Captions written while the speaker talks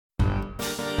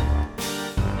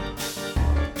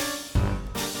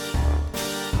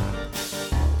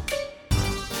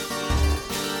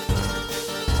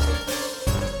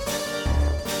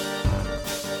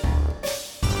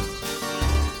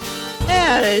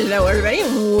Hello, everybody.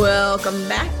 Welcome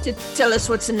back to Tell Us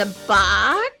What's in the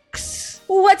Box.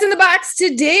 What's in the box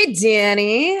today,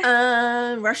 Danny?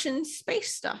 Russian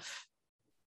space stuff.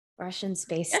 Russian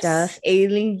space stuff.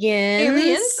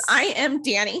 Aliens. I am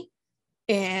Danny.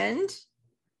 And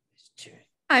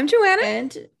I'm Joanna.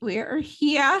 And we are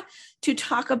here to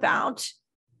talk about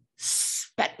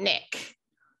Sputnik,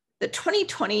 the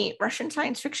 2020 Russian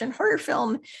science fiction horror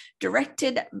film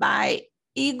directed by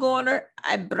Igor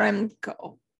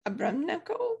Abramko.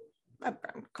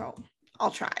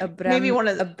 I'll try. Maybe one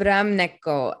of the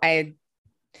Abramnenko.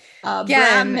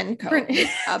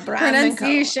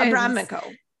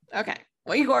 Abramko. Okay.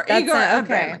 Well, Igor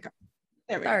Abramko.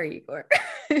 Sorry, Igor.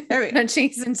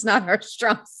 Pronunciation's not our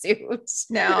strong suit.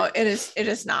 No, it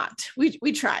is not.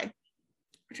 We try.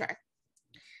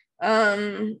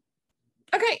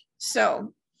 Okay,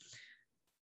 so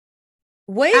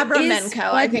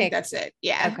Abramenko, I think that's it.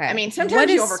 Yeah. Okay. I mean, sometimes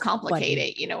you overcomplicate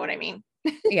it. You know what I mean?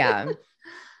 Yeah.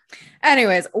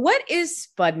 Anyways, what is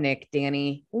Sputnik,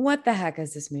 Danny? What the heck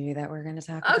is this movie that we're going to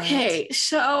talk about? Okay,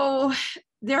 so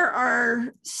there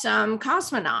are some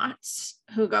cosmonauts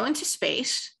who go into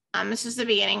space. This is the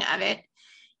beginning of it.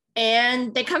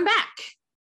 And they come back.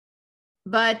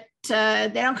 But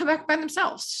they don't come back by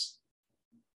themselves.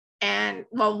 And,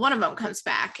 well, one of them comes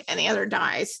back and the other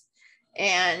dies.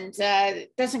 And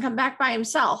doesn't come back by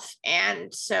himself.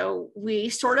 And so we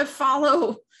sort of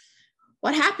follow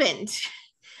what happened.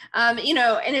 And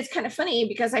it's kind of funny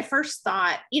because I first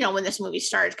thought, when this movie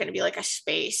started, it's going to be like a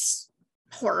space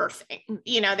horror thing.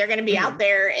 They're going to be out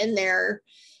there in their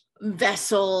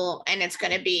vessel and it's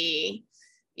going to be,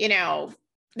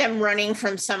 them running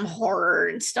from some horror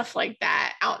and stuff like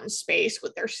that out in space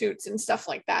with their suits and stuff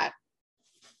like that.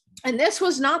 And this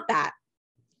was not that.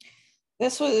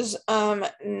 This was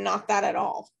not that at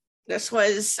all. This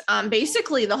was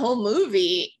basically the whole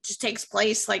movie just takes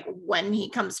place like when he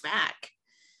comes back.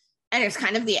 And it's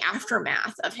kind of the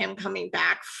aftermath of him coming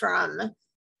back from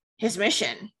his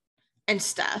mission and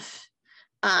stuff.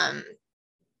 So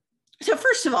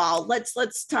first of all,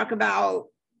 let's talk about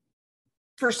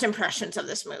first impressions of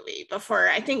this movie before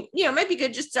I think, it might be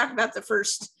good just to talk about the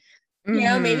first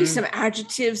maybe some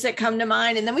adjectives that come to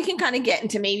mind, and then we can kind of get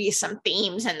into maybe some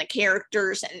themes and the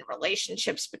characters and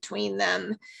relationships between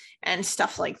them and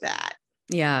stuff like that.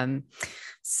 Yeah.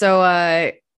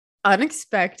 So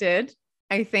unexpected.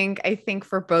 I think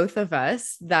for both of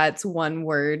us, that's one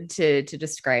word to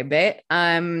describe it.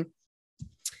 Like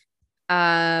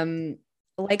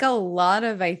a lot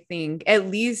of, I think, at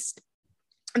least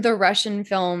the Russian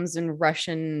films and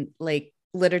Russian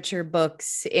literature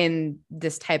books in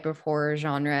this type of horror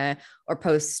genre or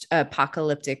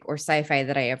post-apocalyptic or sci-fi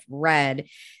that I have read,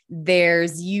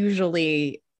 there's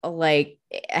usually a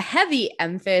heavy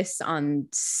emphasis on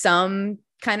some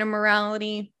kind of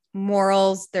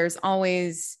morals. There's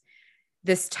always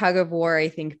this tug of war, I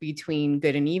think, between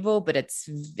good and evil, but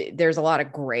there's a lot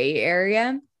of gray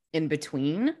area in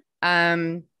between.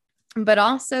 But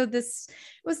also this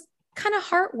was kind of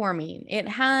heartwarming. It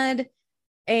had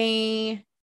a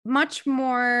much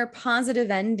more positive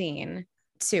ending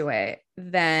to it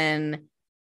than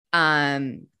I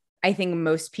think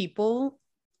most people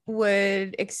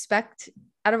would expect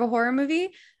out of a horror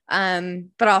movie.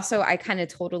 But also I kind of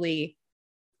totally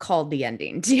called the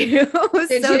ending too.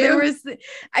 There was,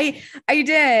 I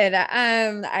did.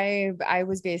 I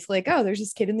was basically like, oh, there's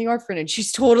this kid in the orphanage.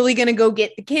 She's totally gonna go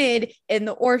get the kid in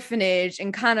the orphanage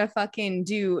and kind of fucking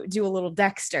do a little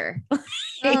Dexter.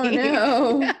 Oh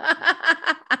no.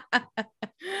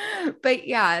 But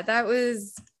yeah, that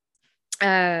was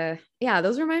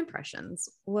those were my impressions.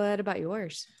 What about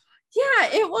yours? Yeah,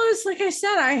 it was, like I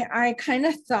said, I kind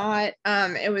of thought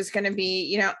it was going to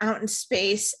be, out in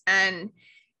space, and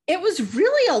it was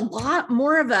really a lot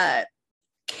more of a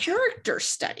character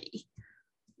study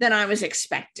than I was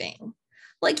expecting.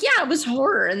 It was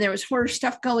horror and there was horror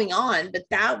stuff going on, but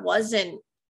that wasn't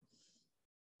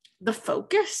the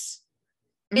focus.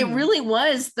 It really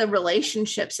was the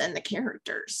relationships and the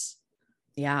characters.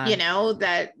 Yeah.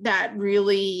 That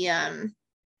really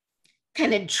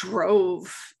kind of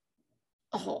drove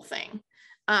the whole thing.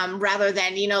 Rather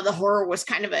than, the horror was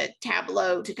kind of a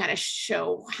tableau to kind of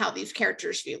show how these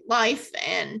characters view life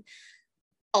and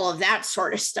all of that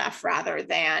sort of stuff, rather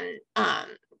than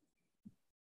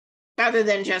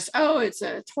just, oh, it's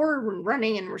horror, we're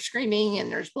running and we're screaming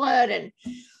and there's blood and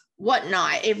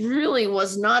whatnot. It really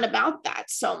was not about that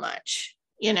so much.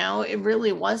 It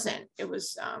really wasn't. It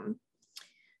was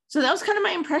so that was kind of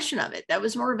my impression of it. That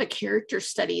was more of a character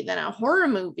study than a horror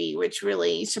movie, which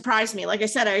really surprised me. Like I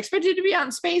said, I expected to be out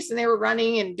in space and they were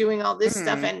running and doing all this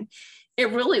stuff, and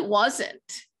it really wasn't.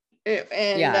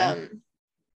 Yeah.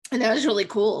 And that was really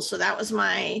cool. So that was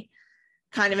my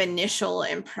kind of initial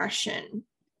impression.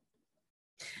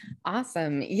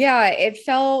 Awesome. Yeah, it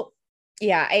felt,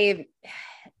 yeah,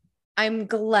 I'm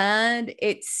glad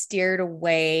it steered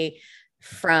away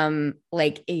from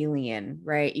like Alien,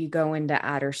 right? You go into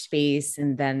outer space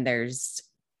and then there's,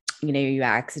 you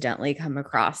accidentally come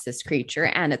across this creature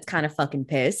and it's kind of fucking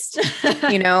pissed.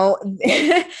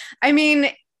 I mean,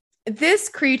 this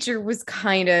creature was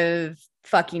kind of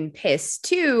fucking pissed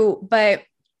too, but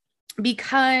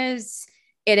because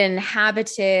it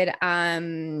inhabited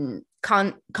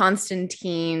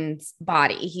Constantine's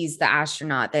body. He's the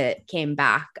astronaut that came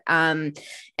back.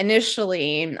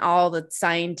 Initially, all the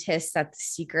scientists at the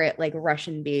secret, like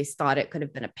Russian base, thought it could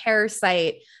have been a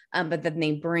parasite. But then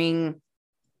they bring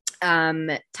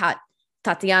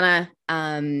Tatiana,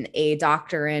 a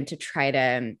doctor, in to try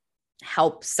to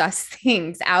help suss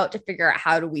things out to figure out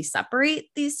how do we separate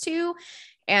these two.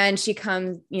 And she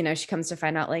comes to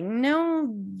find out like,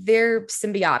 no, they're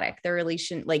symbiotic. Their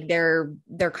relation, like they're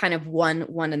kind of one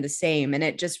and the same. And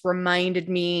it just reminded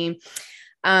me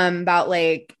about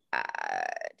like,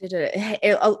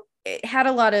 it had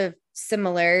a lot of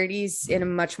similarities in a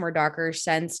much more darker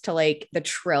sense to like the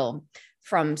Trill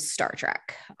from Star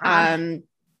Trek.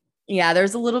 Yeah,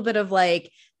 there's a little bit of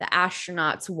like the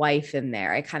astronaut's wife in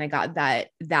there. I kind of got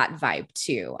that vibe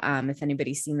too. If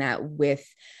anybody's seen that with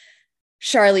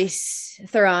Charlize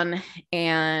Theron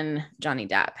and Johnny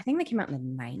Depp. I think they came out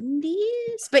in the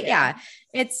 90s. But yeah,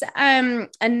 it's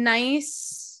a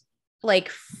nice, like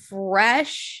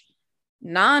fresh,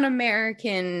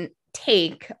 non-American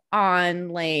take on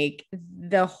like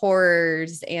the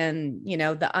horrors and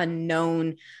the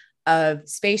unknown of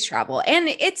space travel. And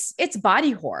it's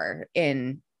body horror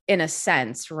in a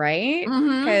sense, right?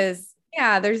 Because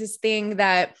there's this thing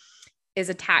that is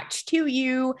attached to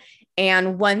you.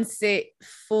 And once it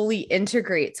fully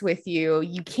integrates with you,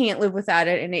 you can't live without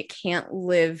it and it can't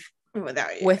live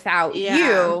without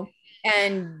you.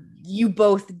 And you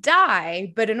both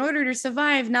die. But in order to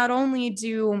survive, not only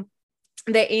do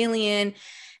the alien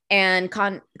and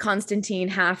Constantine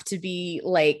have to be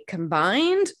like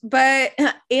combined, but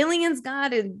aliens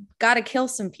gotta kill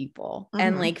some people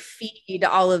and like feed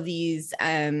all of these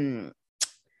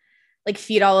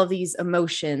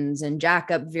emotions and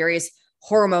jack up various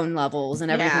hormone levels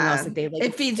and everything else that they like.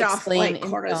 It feeds off like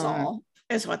cortisol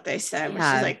is what they said, which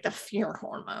is like the fear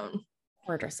hormone.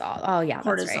 Cortisol. Oh yeah,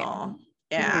 cortisol.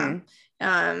 That's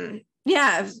right.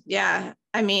 Yeah. Yeah.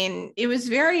 I mean, it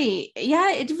was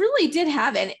it really did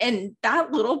have it. And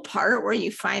that little part where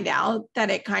you find out that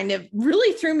it kind of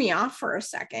really threw me off for a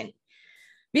second,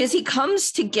 because he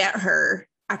comes to get her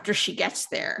after she gets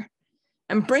there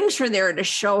and brings her there to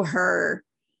show her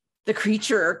the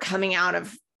creature coming out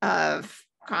of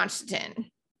Constantine,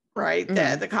 right?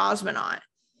 The cosmonaut.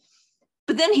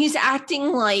 But then he's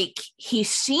acting like he's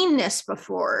seen this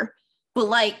before, but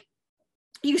like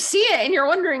you see it and you're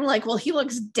wondering like, well, he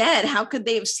looks dead. How could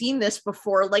they have seen this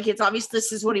before? Like, it's obvious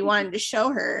this is what he wanted to show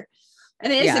her.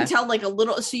 And it isn't until like a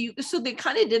little, so they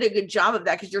kind of did a good job of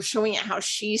that, because you're showing it how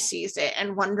she sees it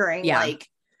and wondering like,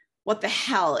 what the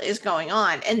hell is going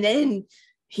on? And then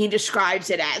he describes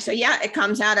it as, it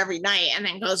comes out every night and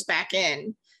then goes back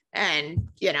in. And,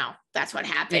 that's what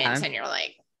happens. Yeah. And you're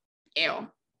like, ew.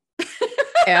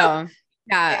 Yeah.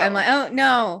 I'm like, oh,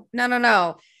 no.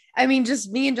 I mean, just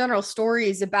me in general,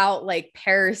 stories about like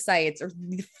parasites or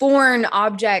foreign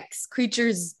objects,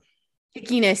 creatures,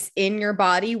 ickiness in your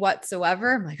body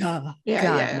whatsoever. I'm like, oh,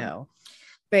 God, no.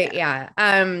 But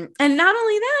and not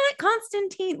only that,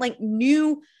 Constantine like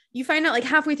knew, you find out like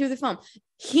halfway through the film,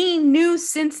 he knew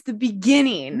since the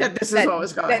beginning that this is what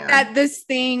was going on. That this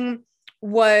thing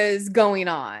was going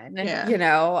on,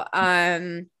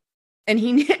 and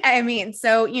he, I mean,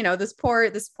 so, this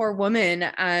poor woman,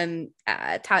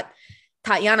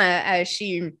 Tatiana, as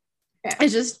she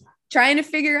is just trying to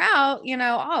figure out,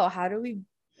 how do we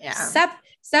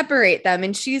separate them?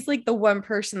 And she's like the one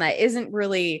person that isn't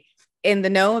really in the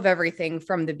know of everything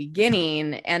from the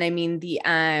beginning. And I mean,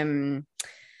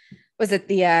 was it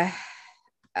the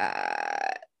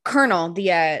colonel,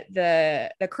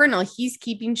 the colonel, he's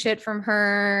keeping shit from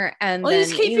her, and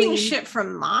he's keeping shit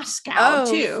from Moscow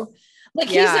too. Like,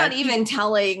 he's not even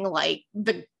telling like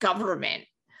the government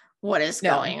what is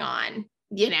going on,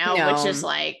 which is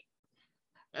like,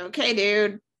 okay,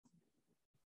 dude,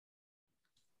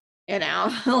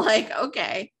 like,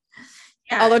 okay.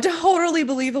 Yeah. Although totally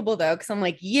believable though, because I'm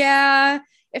like,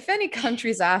 if any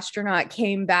country's astronaut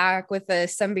came back with a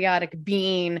symbiotic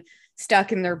being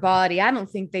stuck in their body, I don't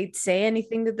think they'd say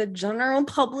anything to the general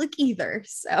public either.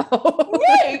 So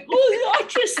right. Well, not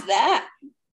just that.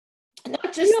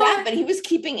 not just that, but he was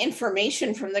keeping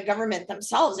information from the government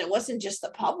themselves. It wasn't just the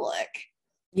public.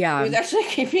 Yeah. He was actually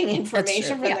keeping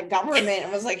information from the government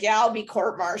and was like, yeah, I'll be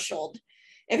court-martialed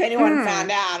if anyone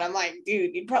found out. I'm like,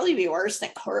 dude, you'd probably be worse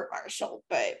than court-martialed,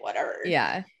 but whatever.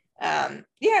 Yeah.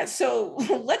 So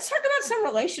let's talk about some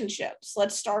relationships.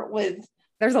 Let's start with,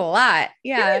 there's a lot.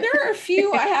 Yeah. There are a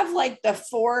few. I have like the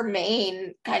 4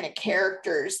 main kind of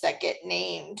characters that get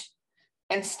named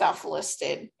and stuff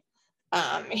listed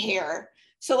here.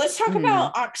 So let's talk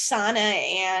about Oksana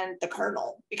and the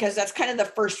Colonel, because that's kind of the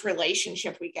first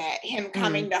relationship we get, him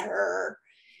coming to her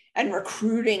and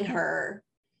recruiting her.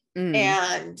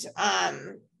 And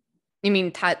you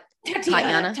mean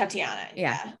Tatiana? Tatiana.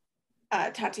 Yeah.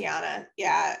 Tatiana.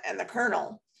 Yeah. And the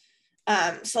Colonel.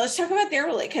 So let's talk about their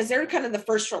relationship, because they're kind of the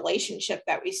first relationship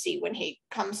that we see when he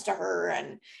comes to her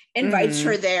and invites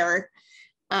her there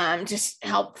to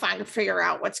help figure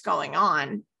out what's going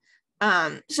on.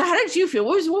 So how did you feel?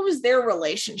 What was their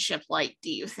relationship like,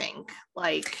 do you think?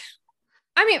 Like,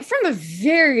 I mean, from the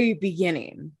very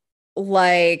beginning,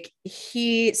 like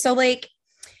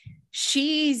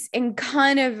she's in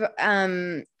kind of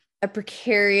a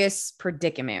precarious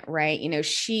predicament, right? You know,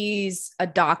 she's a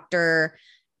doctor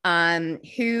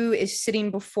who is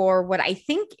sitting before what I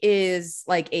think is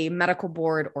like a medical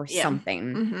board or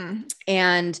something.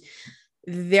 And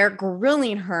they're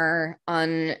grilling her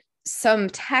on some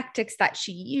tactics that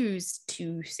she used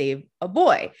to save a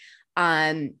boy.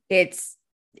 Just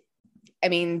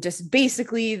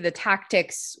basically the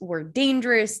tactics were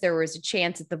dangerous. There was a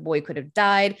chance that the boy could have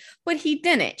died, but he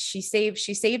didn't. She saved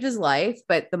his life,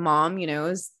 but the mom,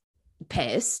 is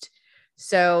pissed.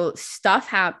 So stuff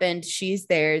happened. She's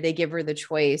there. They give her the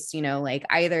choice, like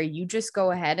either you just go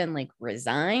ahead and like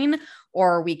resign,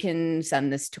 or we can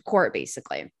send this to court,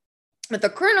 basically. But the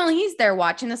Colonel, he's there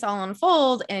watching this all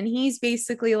unfold. And he's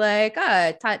basically like,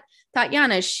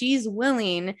 Tatiana, she's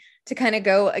willing to kind of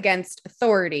go against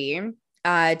authority,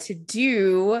 to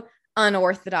do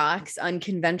unorthodox,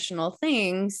 unconventional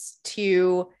things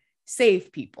to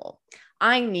save people.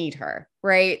 I need her,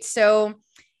 right? So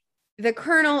the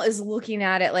Colonel is looking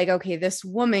at it like, okay, this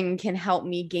woman can help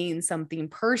me gain something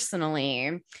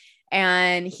personally.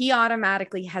 And he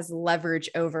automatically has leverage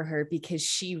over her because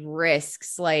she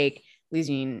risks like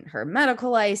losing her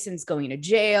medical license, going to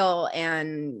jail,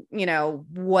 and,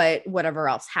 whatever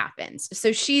else happens.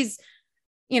 So she's,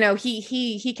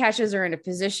 he catches her in a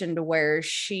position to where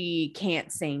she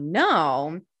can't say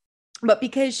no, but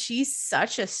because she's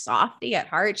such a softie at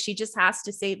heart, she just has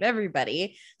to save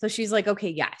everybody. So she's like, okay,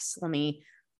 yes, let me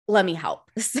help.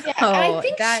 So I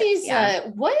think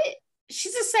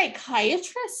she's a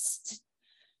psychiatrist.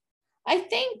 I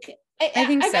think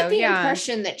I got the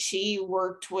impression that she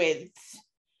worked with,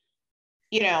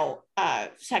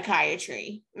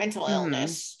 psychiatry, mental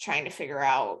illness, trying to figure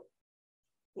out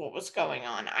what was going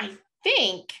on. I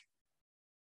think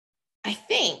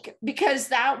because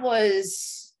that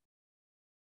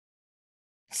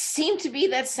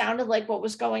sounded like what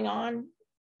was going on.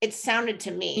 It sounded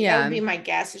to me. That would be my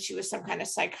guess, that she was some kind of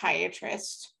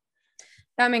psychiatrist.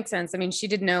 That makes sense. I mean, she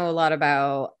did know a lot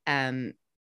about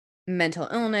mental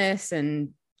illness and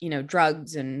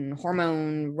drugs and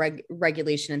hormone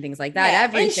regulation and things like that.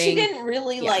 Everything. And she didn't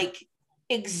really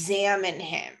examine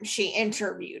him. She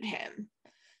interviewed him.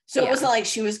 So it wasn't like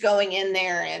she was going in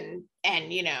there and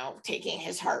taking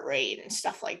his heart rate and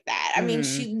stuff like that. I mean,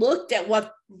 she looked at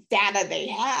what data they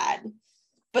had,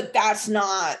 but that's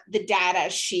not the data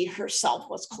she herself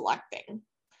was collecting.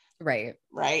 Right.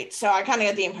 So I kind of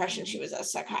got the impression she was a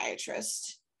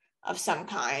psychiatrist of some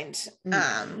kind.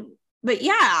 But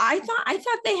yeah, I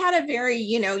thought they had a very,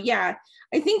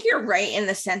 I think you're right in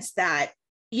the sense that,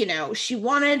 she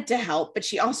wanted to help, but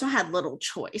she also had little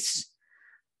choice,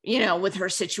 with her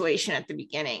situation at the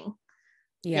beginning,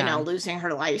 losing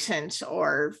her license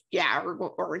or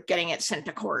getting it sent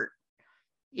to court.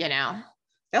 The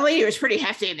lady was pretty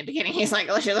hefty in the beginning. She's like,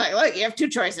 look, you have 2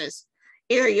 choices.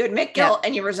 Either you admit guilt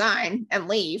and you resign and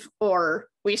leave, or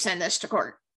we send this to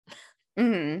court.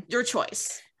 Your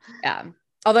choice. Yeah.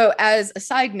 Although, as a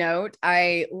side note,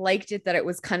 I liked it that it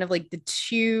was kind of like the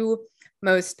 2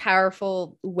 most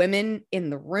powerful women in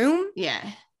the room.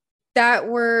 Yeah. That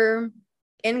were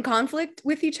in conflict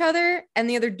with each other, and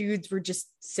the other dudes were just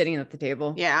sitting at the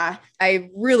table. Yeah. I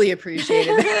really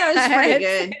appreciated that. That was pretty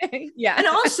good. Yeah. And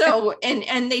also,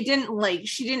 and they didn't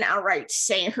she didn't outright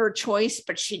say her choice,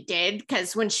 but she did,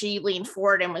 because when she leaned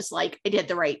forward and was like, I did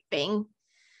the right thing.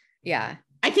 Yeah.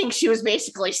 I think she was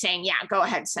basically saying, yeah, go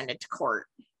ahead, send it to court.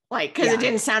 Because it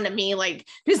didn't sound to me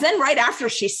because then right after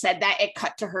she said that, it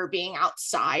cut to her being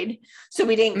outside. So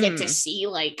we didn't get to see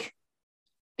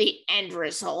the end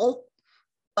result.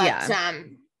 But yeah.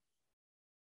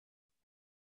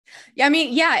 Yeah, I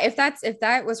mean, yeah, if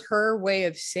that was her way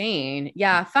of saying,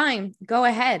 yeah, fine, go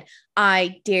ahead.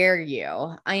 I dare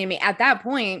you. I mean, at that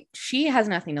point, she has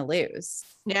nothing to lose.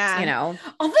 yeah. You know.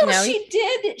 Although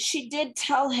she did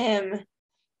tell him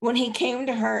when he came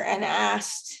to her and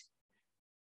asked,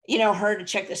 her to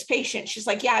check this patient, she's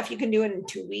like, yeah, if you can do it in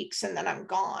 2 weeks and then I'm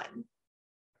gone.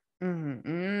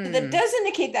 Mm-hmm. That does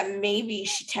indicate that maybe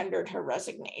she tendered her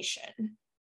resignation.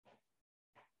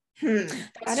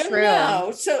 I don't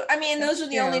know. So, I mean, those are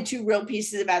the only two real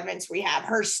pieces of evidence we have,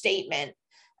 her statement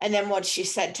and then what she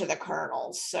said to the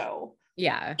colonel. So,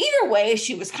 yeah. Either way,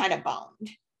 she was kind of bummed.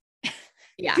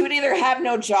 Yeah. She would either have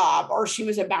no job or she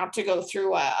was about to go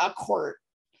through a court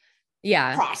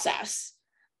process.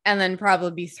 And then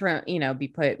probably be thrown, be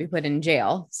put in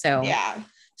jail. So, yeah.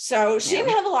 So she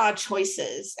didn't have a lot of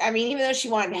choices. I mean, even though she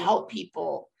wanted to help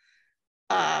people,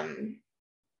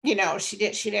 she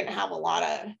didn't have a lot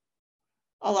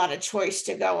of choice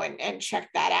to go and check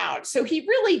that out. So he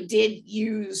really did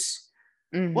use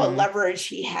what leverage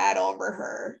he had over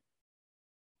her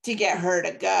to get her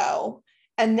to go.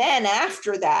 And then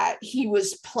after that, he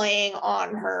was playing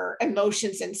on her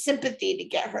emotions and sympathy to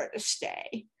get her to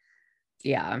stay.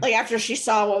 Yeah. Like after she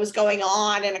saw what was going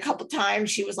on, and a couple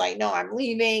times she was like, no, I'm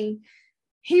leaving.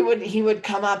 He would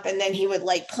come up and then he would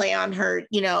like play on her,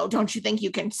 don't you think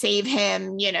you can save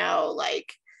him?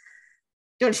 Like,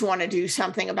 don't you want to do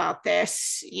something about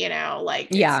this?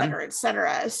 Like, et cetera, et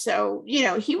cetera. So,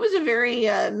 he was a very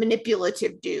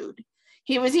manipulative dude.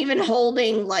 He was even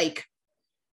holding like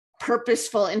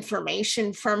purposeful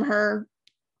information from her.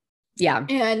 Yeah.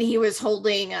 And he was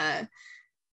holding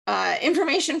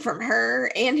information from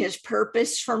her and his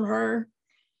purpose from her.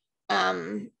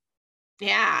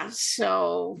 Yeah,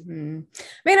 so I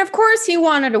mean, of course he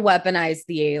wanted to weaponize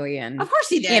the alien. Of course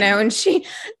he did. And she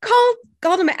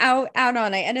called him out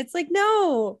on it. And it's like,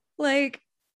 no, like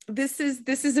this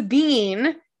is a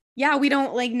being. Yeah, we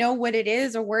don't like know what it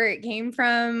is or where it came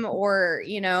from or,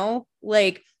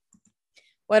 like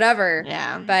whatever.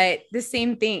 Yeah. But the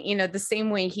same thing, the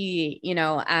same way he,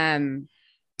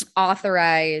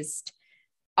 authorized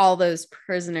all those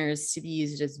prisoners to be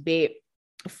used as bait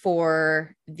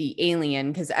for the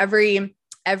alien, because every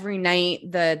night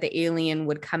the alien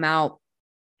would come out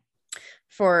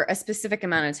for a specific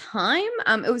amount of time.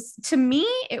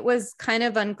 It was kind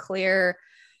of unclear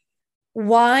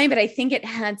why, but I think it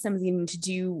had something to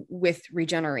do with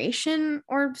regeneration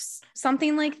or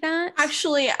something like that.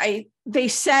 Actually, they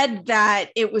said that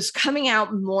it was coming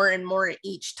out more and more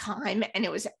each time and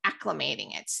it was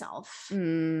acclimating itself.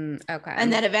 Okay.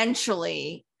 And that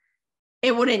eventually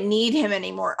it wouldn't need him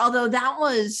anymore. Although that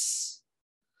was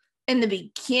in the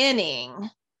beginning.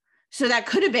 So that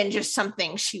could have been just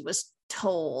something she was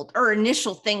told or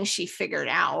initial thing she figured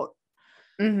out.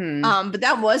 But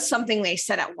that was something they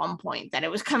said at one point, that it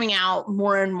was coming out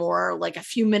more and more, like a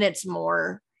few minutes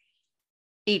more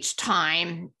each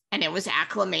time, and it was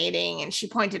acclimating. And she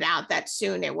pointed out that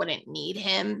soon it wouldn't need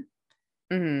him.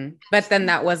 But then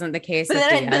that wasn't the case. But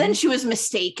then she was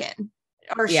mistaken,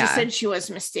 or she said she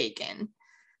was mistaken.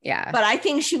 Yeah. But I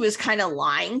think she was kind of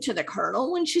lying to the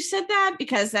colonel when she said that,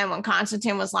 because then when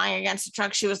Constantine was lying against the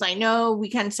truck, she was like, no,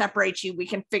 we can separate you. We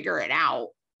can figure it out.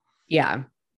 Yeah.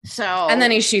 So, and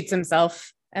then he shoots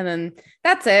himself, and then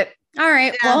that's it. All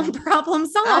right. Yeah. Well, problem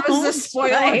solved. That was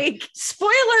the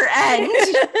spoiler end.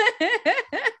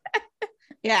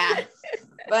 Yeah.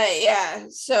 But yeah,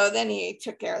 so then he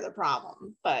took care of the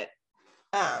problem. But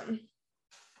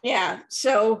yeah,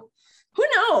 so who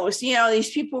knows?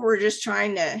 These people were just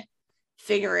trying to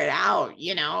figure it out,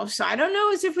 so I don't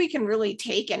know as if we can really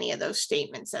take any of those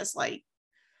statements as like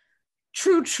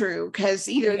true, because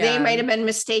either they might have been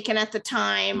mistaken at the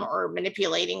time or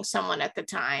manipulating someone at the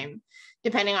time,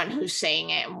 depending on who's saying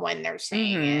it and when they're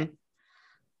saying it.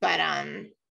 But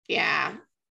yeah.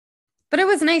 But it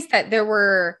was nice that there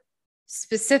were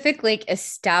specific, like,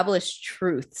 established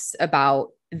truths about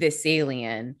this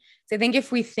alien. So I think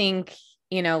if we think,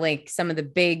 like some of the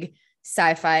big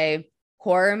sci-fi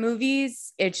horror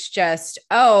movies, it's just,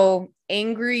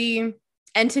 angry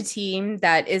entity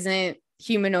that isn't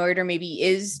humanoid or maybe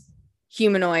is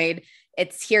humanoid.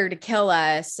 It's here to kill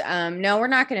us. No, we're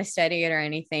not going to study it or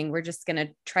anything. We're just going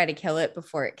to try to kill it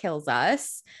before it kills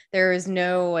us. There is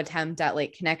no attempt at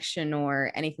like connection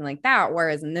or anything like that.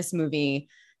 Whereas in this movie,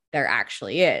 there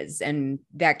actually is. And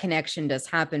that connection does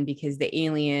happen because the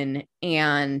alien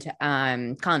and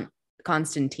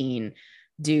Constantine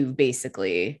do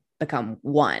basically become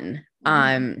one.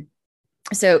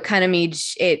 So it kind of made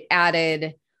it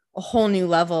added a whole new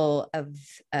level of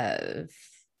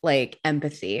like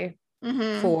empathy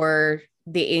Mm-hmm. for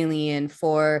the alien,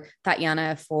 for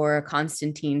Tatiana, for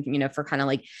Constantine, for kind of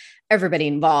like everybody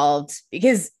involved,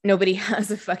 because nobody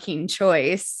has a fucking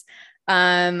choice.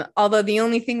 Although the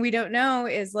only thing we don't know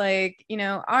is like,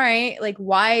 all right, like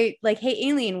why, like, hey,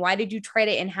 alien, why did you try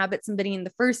to inhabit somebody in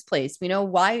the first place? We know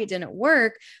why it didn't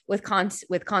work with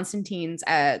Constantine's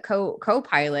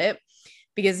co-pilot,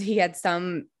 because he had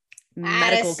some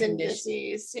medical Addison condition.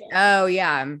 disease. Yeah. Oh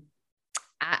yeah.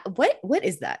 What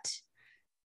is that?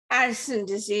 Addison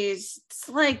disease. It's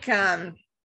like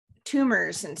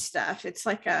tumors and stuff. It's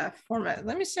like a form of,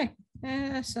 let me see,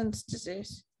 Addison's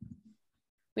disease.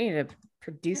 We need a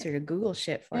producer to Google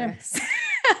shit for us.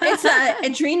 It's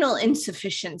adrenal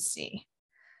insufficiency.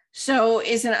 So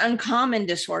it's an uncommon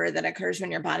disorder that occurs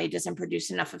when your body doesn't produce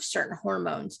enough of certain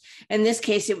hormones. In this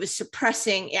case, it was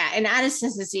suppressing, in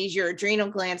Addison's disease, your adrenal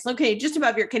glands located just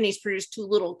above your kidneys produce too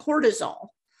little cortisol,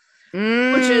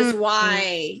 which is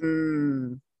why,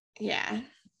 yeah.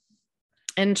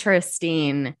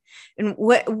 Interesting. And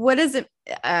what is it?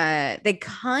 They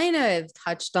kind of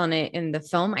touched on it in the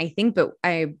film, I think, but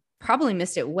I probably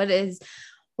missed it. What does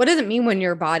it mean when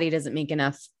your body doesn't make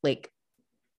enough like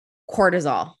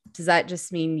cortisol? Does that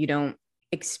just mean you don't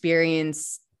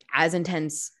experience as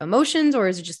intense emotions, or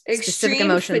is it just specific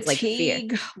emotions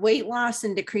fatigue, like fear, weight loss,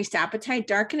 and decreased appetite,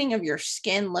 darkening of your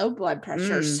skin, low blood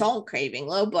pressure, salt craving,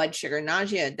 low blood sugar,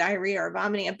 nausea, diarrhea or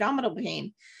vomiting, abdominal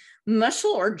pain,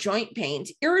 muscle or joint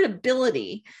pains,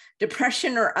 irritability,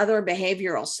 depression or other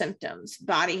behavioral symptoms,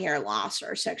 body hair loss,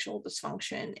 or sexual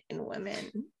dysfunction in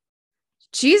women?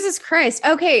 Jesus Christ.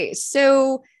 Okay,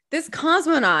 so this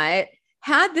cosmonaut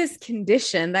had this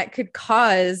condition that could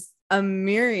cause a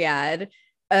myriad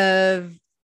of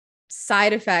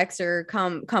side effects or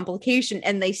complication,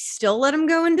 and they still let him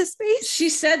go into space? She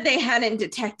said they hadn't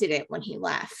detected it when he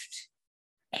left,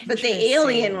 but the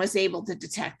alien was able to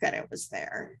detect that it was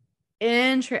there.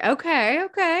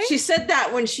 Okay. She said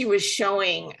that when she was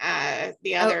showing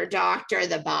the other doctor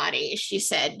the body. She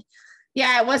said,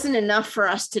 yeah, it wasn't enough for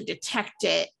us to detect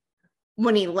it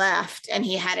when he left and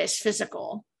he had his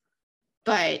physical,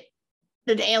 but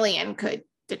the alien could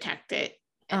detect it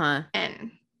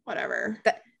and whatever.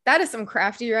 That is some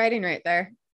crafty writing right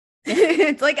there.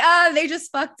 It's like, they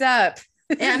just fucked up.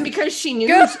 And because she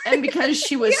knew, and because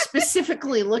she was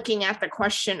specifically looking at the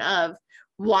question of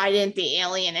why didn't the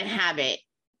alien inhabit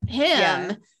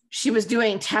him, she was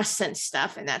doing tests and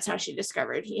stuff, and that's how she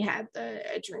discovered he had the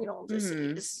adrenal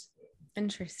disease.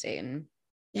 Interesting.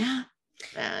 Yeah.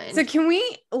 So can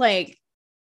we like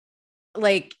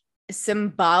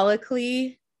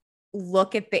symbolically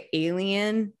look at the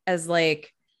alien as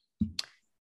like,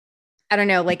 I don't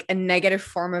know, like a negative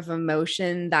form of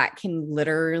emotion that can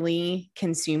literally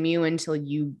consume you until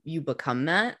you become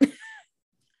that?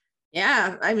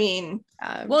 Yeah, I mean,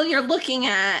 well, you're looking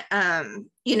at,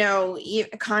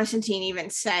 Constantine even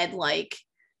said, like,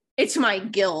 it's my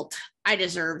guilt. I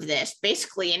deserve this,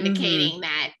 basically indicating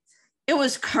that it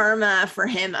was karma for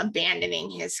him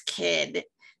abandoning his kid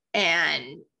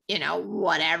and,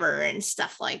 whatever and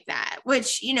stuff like that,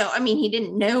 which, he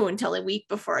didn't know until a week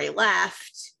before he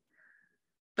left.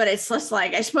 But it's just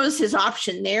like, I suppose his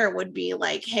option there would be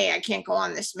like, hey, I can't go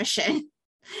on this mission.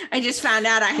 I just found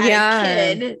out I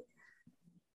had a kid.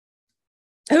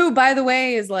 Who, by the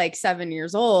way, is like 7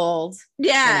 years old.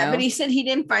 Yeah, but he said he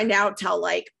didn't find out till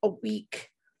like a week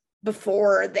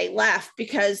before they left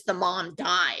because the mom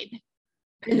died.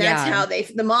 And that's how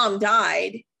the mom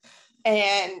died.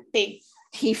 And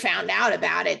he found out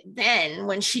about it then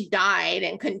when she died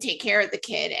and couldn't take care of the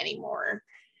kid anymore.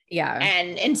 Yeah.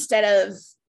 And instead of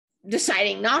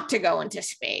deciding not to go into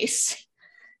space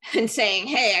and saying,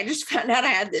 hey, I just found out I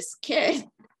had this kid,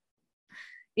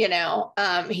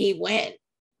 he went.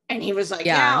 And he was like,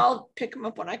 yeah, I'll pick him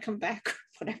up when I come back,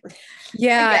 whatever.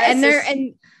 Yeah. And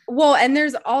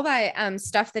there's all that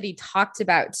stuff that he talked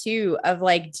about too, of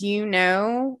like, do you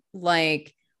know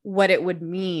like what it would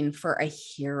mean for a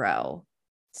hero,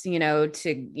 so,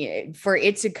 for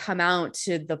it to come out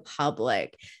to the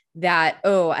public that,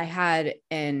 I had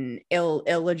an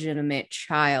illegitimate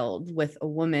child with a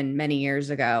woman many years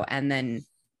ago, and then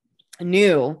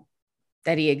knew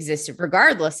that he existed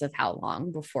regardless of how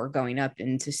long before going up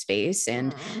into space.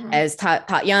 And as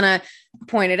Tatiana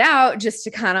pointed out, just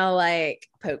to kind of like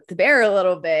poke the bear a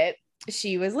little bit,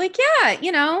 she was like, yeah,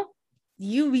 you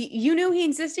knew he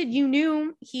existed. You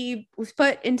knew he was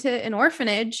put into an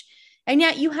orphanage, and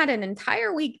yet you had an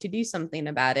entire week to do something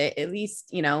about it. At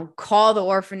least, call the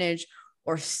orphanage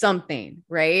or something,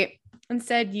 right?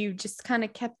 Instead, you just kind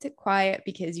of kept it quiet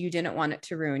because you didn't want it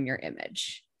to ruin your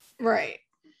image. Right.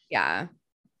 Yeah.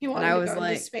 You wanted to go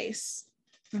into space.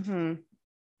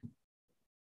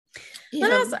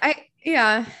 But also,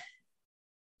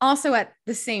 also at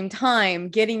the same time,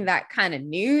 getting that kind of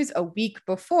news a week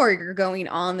before you're going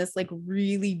on this like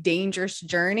really dangerous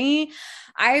journey.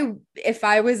 If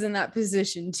I was in that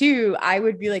position too, I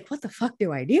would be like, what the fuck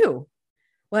do I do?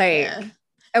 Like,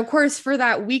 of course, for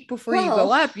that week before you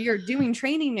go up, you're doing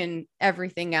training and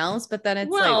everything else. But then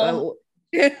it's like, oh.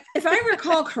 If I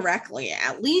recall correctly,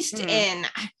 at least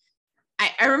I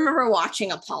remember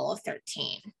watching Apollo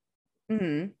 13.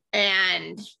 Mm-hmm.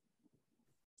 And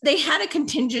they had a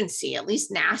contingency, at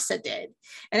least NASA did.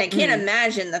 And I can't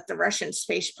imagine that the Russian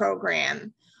space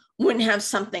program wouldn't have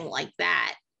something like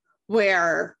that,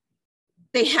 where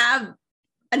they have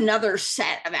another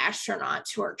set of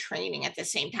astronauts who are training at the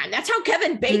same time. That's how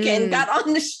Kevin Bacon got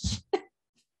on the ship.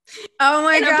 Oh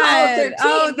my God.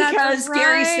 Apollo 13, because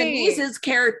Gary Sinise's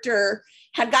character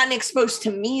had gotten exposed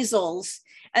to measles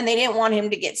and they didn't want him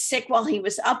to get sick while he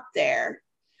was up there.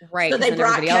 Right. So they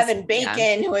brought Kevin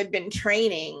Bacon, who had been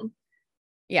training,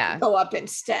 to go up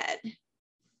instead.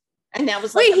 And that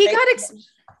was like, wait,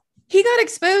 he got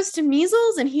exposed to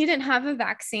measles and he didn't have a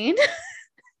vaccine.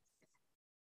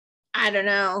 I don't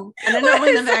know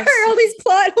when the vaccine. All these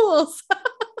plot holes.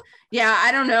 Yeah,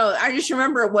 I don't know. I just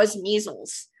remember it was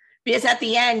measles, because at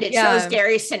the end it shows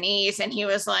Gary Sinise and he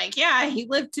was like, yeah, he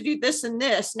lived to do this and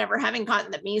this, never having gotten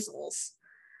the measles.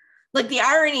 Like, the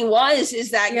irony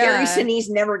is that Gary Sinise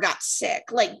never got sick.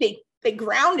 Like, they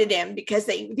grounded him because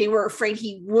they were afraid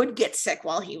he would get sick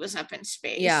while he was up in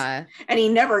space. Yeah. And he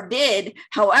never did.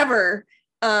 However,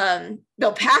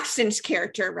 Bill Paxton's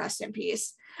character, rest in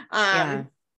peace, got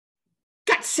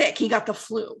sick. He got the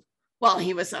flu while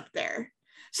he was up there.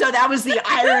 So that was the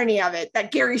irony of it,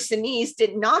 that Gary Sinise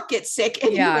did not get sick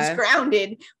and he was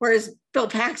grounded, whereas Bill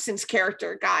Paxton's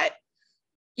character got,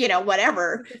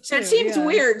 whatever. So it seems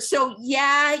weird. So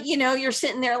you're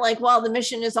sitting there like, well, the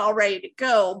mission is all ready to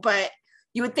go, but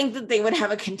you would think that they would have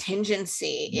a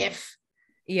contingency if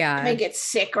they get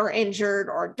sick or injured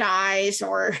or dies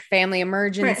or family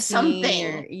emergency,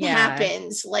 something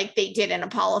happens, like they did in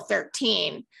Apollo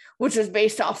 13, which was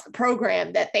based off the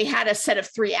program that they had a set of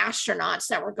 3 astronauts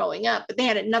that were going up, but they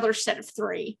had another set of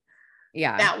 3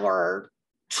 that were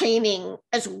training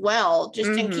as well,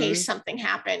 just in case something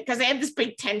happened, because they had this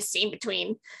big tense scene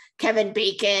between Kevin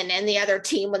Bacon and the other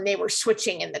team when they were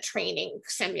switching in the training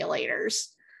simulators.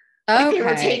 Like, they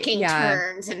were taking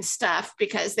turns and stuff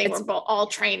because they were all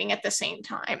training at the same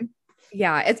time.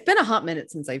 Yeah, it's been a hot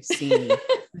minute since I've seen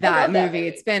that movie.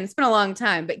 It's been a long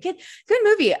time, but good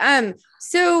movie.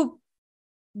 So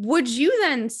would you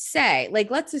then say, like,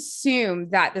 let's assume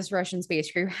that this Russian space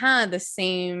crew had the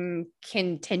same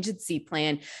contingency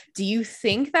plan. Do you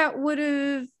think that would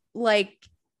have like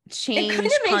changed? It kind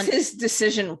of makes his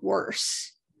decision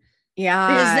worse. Yeah.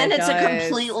 Because then it's a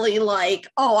completely like,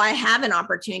 oh, I have an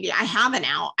opportunity. I have an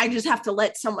out. I just have to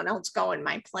let someone else go in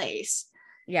my place.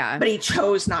 Yeah. But he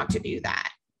chose not to do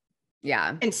that.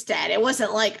 Yeah. Instead, it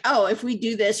wasn't like, oh, if we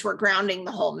do this, we're grounding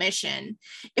the whole mission.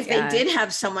 If they did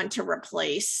have someone to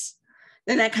replace,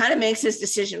 then that kind of makes his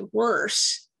decision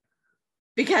worse,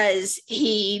 because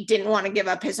he didn't want to give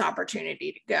up his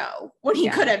opportunity to go when he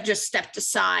could have just stepped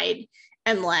aside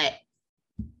and let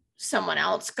someone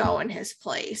else go in his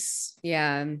place.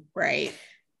 Yeah. Right.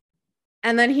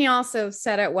 And then he also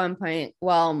said at one point,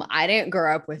 well, I didn't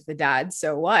grow up with the dad,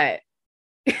 so what?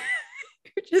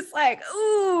 Just like,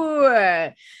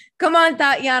 ooh, come on,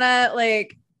 Tatiana,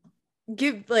 like,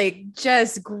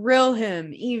 just grill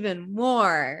him even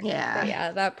more.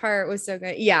 Yeah, that part was so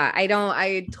good. Yeah,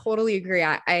 I totally agree.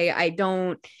 I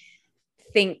don't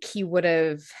think he would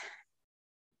have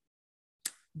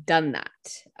done that.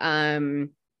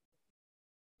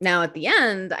 Now at the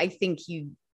end, I think he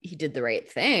did the right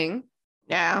thing.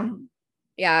 Yeah,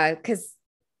 because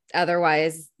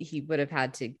otherwise he would have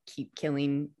had to keep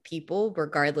killing people,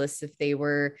 regardless if they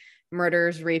were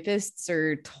murderers, rapists,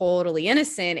 or totally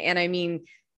innocent. And I mean,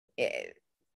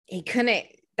 he couldn't,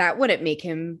 that wouldn't make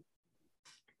him,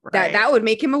 that would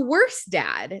make him a worse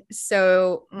dad.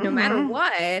 So no matter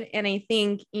what, and I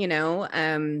think,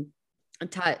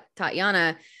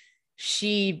 Tatiana,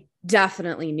 she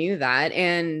definitely knew that.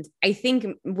 And I think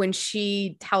when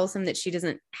she tells him that she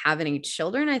doesn't have any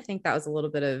children, I think that was a little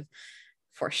bit of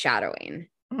foreshadowing,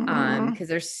 because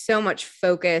there's so much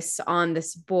focus on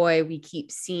this boy. We keep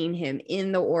seeing him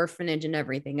in the orphanage and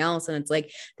everything else, and it's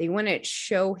like they wouldn't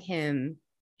show him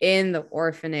in the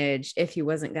orphanage if he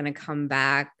wasn't going to come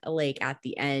back, like at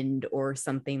the end or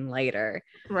something later,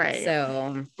 right?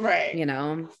 So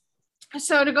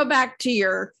so to go back to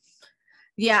your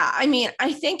I mean,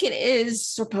 I think it is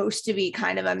supposed to be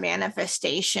kind of a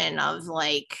manifestation of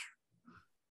like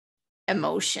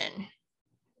emotion.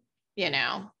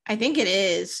 I think it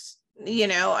is,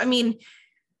 I mean,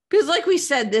 because like we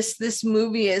said, this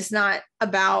movie is not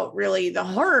about really the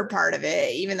horror part of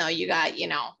it, even though you got,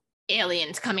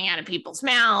 aliens coming out of people's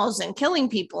mouths and killing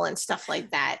people and stuff like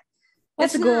that.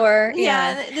 That's gore.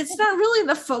 Yeah, it's not really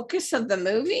the focus of the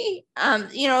movie.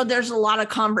 There's a lot of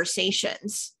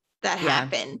conversations that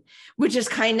happen, which is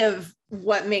kind of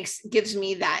what gives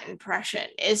me that impression,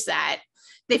 is that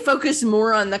they focus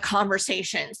more on the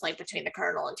conversations, like between the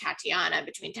Colonel and Tatiana,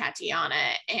 between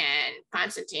Tatiana and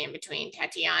Constantine, between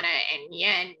Tatiana and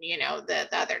Yen, the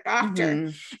other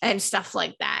doctor, and stuff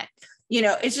like that.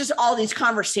 It's just all these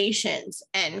conversations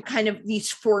and kind of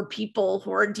these four people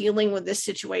who are dealing with this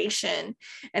situation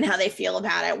and how they feel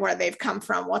about it, where they've come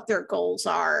from, what their goals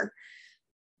are,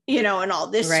 and all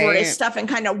this sort of stuff, and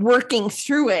kind of working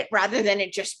through it, rather than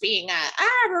it just being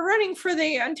we're running for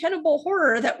the untenable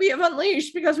horror that we have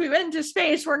unleashed because we went into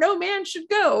space where no man should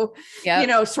go,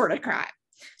 sort of crap.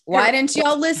 Why didn't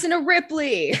y'all listen to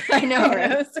Ripley? I know,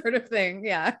 right? Sort of thing.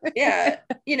 Yeah. Yeah.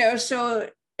 So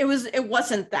it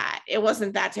wasn't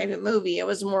that type of movie. It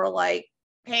was more like,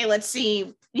 hey, let's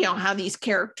see, how these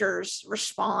characters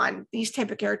respond. These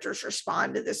type of characters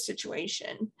respond to this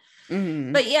situation.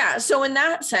 But yeah, so in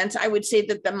that sense, I would say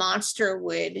that the monster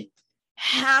would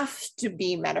have to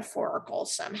be metaphorical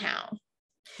somehow.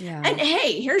 Yeah. And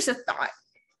hey, here's a thought.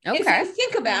 Okay. If you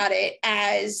think about it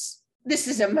as this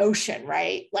is emotion,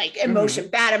 right? Like emotion,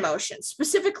 bad emotion,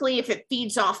 specifically if it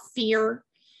feeds off fear,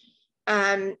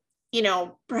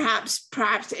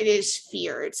 perhaps it is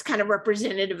fear. It's kind of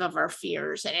representative of our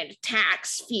fears, and it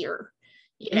attacks fear,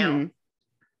 then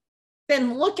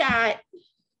look at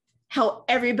how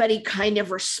everybody kind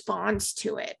of responds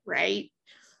to it, right?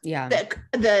 Yeah.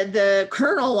 The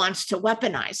Colonel wants to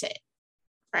weaponize it,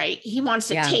 right? He wants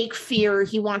to take fear.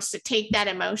 He wants to take that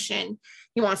emotion.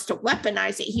 He wants to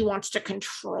weaponize it. He wants to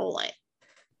control it,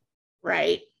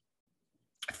 right?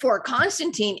 For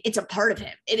Constantine, it's a part of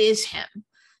him. It is him.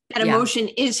 That emotion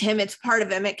is him. It's part of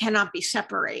him. It cannot be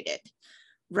separated,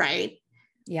 right?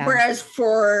 Yeah. Whereas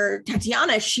for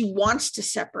Tatiana, she wants to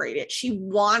separate it. She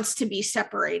wants to be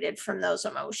separated from those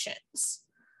emotions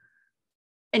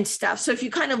and stuff. So if you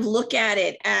kind of look at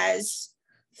it as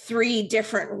three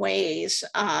different ways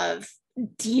of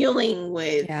dealing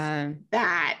with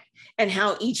that, and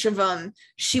how each of them,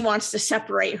 she wants to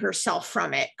separate herself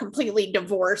from it, completely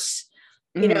divorce.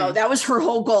 That was her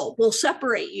whole goal. We'll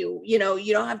separate you, you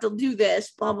don't have to do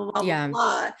this, blah, blah, blah, blah,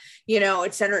 blah,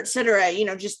 et cetera,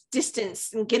 just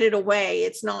distance and get it away.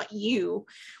 It's not you.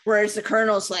 Whereas the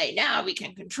Colonel's like, now we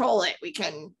can control it. We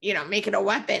can, make it a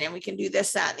weapon, and we can do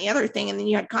this, that, and the other thing. And then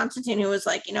you had Constantine, who was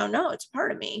like, no, it's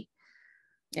part of me.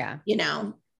 Yeah.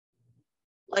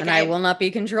 Like, and I will not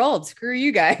be controlled. Screw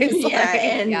you guys.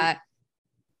 Yeah.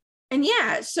 And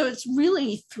so it's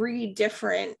really three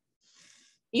different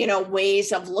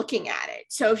ways of looking at it.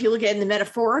 So if you look at it in the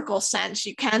metaphorical sense,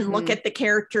 you can look at the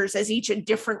characters as each a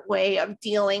different way of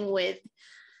dealing with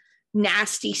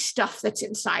nasty stuff that's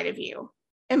inside of you,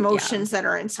 emotions that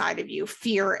are inside of you,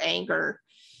 fear, anger,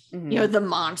 the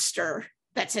monster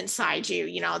that's inside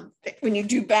you, when you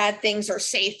do bad things or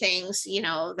say things,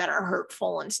 that are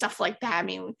hurtful and stuff like that. I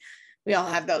mean, we all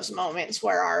have those moments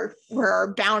where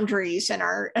our boundaries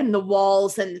and the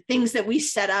walls and the things that we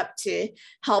set up to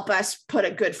help us put a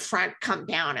good front come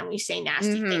down, and we say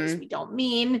nasty things we don't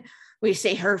mean. We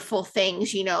say hurtful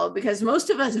things, because most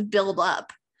of us build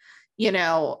up,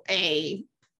 a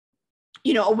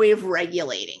way of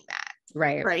regulating that.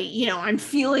 Right. I'm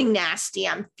feeling nasty.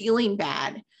 I'm feeling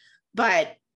bad,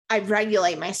 but I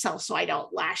regulate myself so I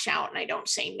don't lash out and I don't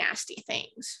say nasty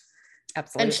things.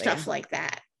 Absolutely. And stuff like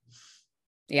that.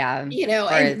 Yeah.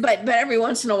 But every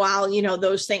once in a while,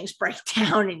 those things break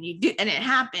down, and it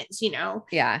happens,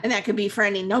 yeah. And that could be for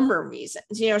any number of reasons.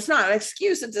 It's not an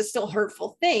excuse. It's a still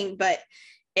hurtful thing, but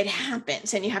it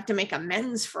happens, and you have to make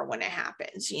amends for when it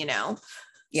happens, Yeah.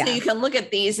 So you can look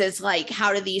at these as like,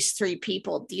 how do these three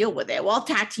people deal with it? Well,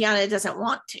 Tatiana doesn't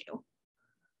want to.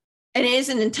 And it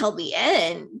isn't until the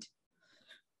end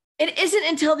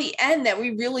that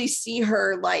we really see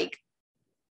her like,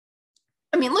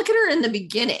 I mean, look at her in the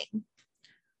beginning.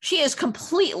 She is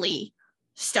completely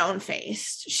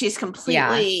stone-faced. She's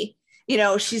completely,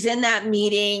 she's in that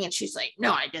meeting and she's like,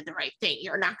 no, I did the right thing.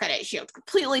 You're not going to, she's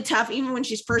completely tough. Even when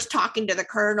she's first talking to the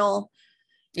Colonel,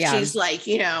 she's like,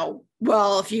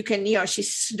 well, if you can,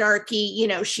 she's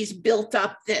snarky, she's built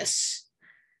up this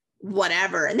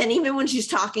whatever. And then even when she's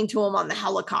talking to him on the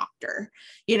helicopter,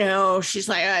 she's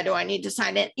like, do I need to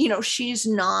sign it? She's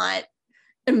not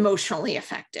emotionally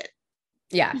affected.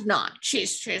 Yeah. She's not.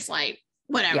 She's like,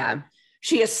 whatever. Yeah.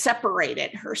 she has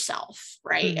separated herself,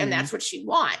 right? And that's what she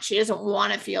wants. She doesn't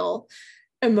want to feel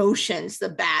emotions, the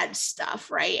bad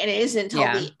stuff, right? And it isn't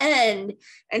until the end,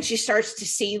 and she starts to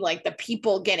see like the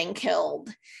people getting killed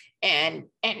and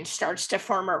starts to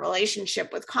form a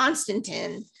relationship with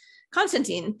Constantine,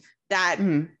 that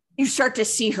you start to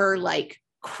see her like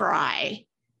cry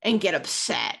and get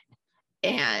upset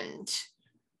and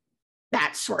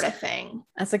that sort of thing.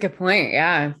 That's a good point.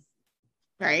 Yeah.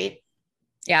 Right.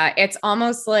 Yeah. It's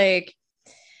almost like,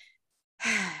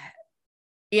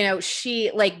 you know,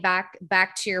 she like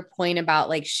back to your point about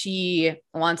like, she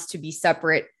wants to be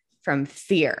separate from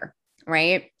fear,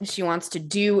 right? She wants to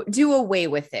do away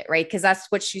with it, right? Because that's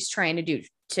what she's trying to do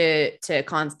to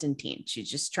Constantine. She's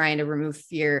just trying to remove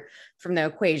fear from the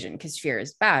equation because fear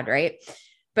is bad, right?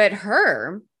 But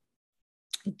her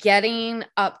getting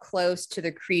up close to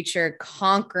the creature,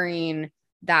 conquering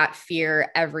that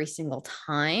fear every single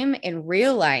time and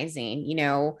realizing, you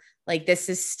know, like this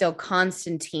is still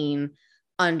Constantine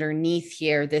underneath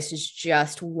here. This is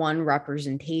just one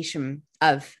representation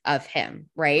of him,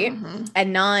 right?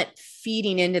 And not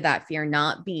feeding into that fear,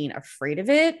 not being afraid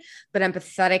of it, but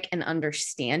empathetic and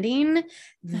understanding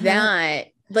that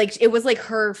like it was like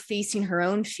her facing her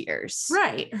own fears,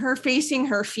 right? Her facing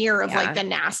her fear of like the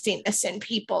nastiness in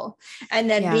people, and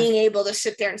then being able to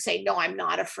sit there and say, no, I'm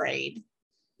not afraid.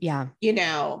 Yeah. You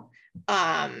know,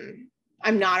 I'm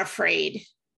not afraid,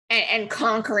 and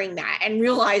conquering that and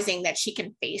realizing that she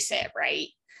can face it, right?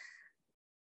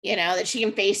 You know, that she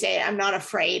can face it. I'm not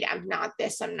afraid. I'm not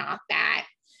this, I'm not that.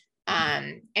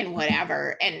 And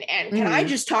whatever. And can I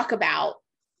just talk about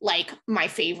like my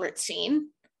favorite scene?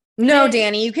 No,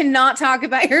 Danny, you cannot talk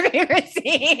about your favorite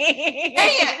scene.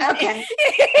 Okay.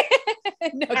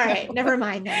 No, all right, never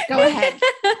mind then. Go ahead.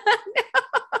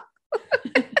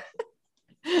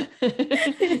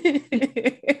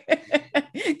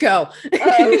 Go.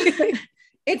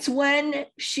 It's when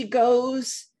she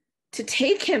goes to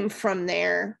take him from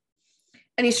there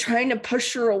and he's trying to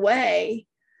push her away.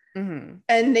 And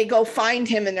they go find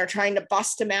him and they're trying to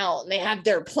bust him out, and they have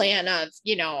their plan of,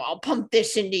 you know, I'll pump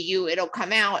this into you, it'll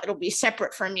come out, it'll be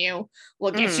separate from you,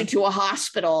 we'll get you to a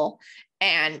hospital,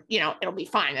 and you know, it'll be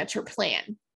fine. That's her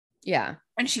plan. Yeah.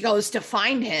 And she goes to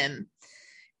find him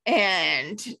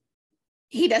and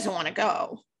he doesn't want to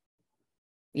go.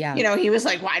 Yeah. You know, he was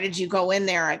like, why did you go in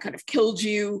there? I could have killed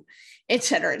you, et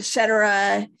cetera, et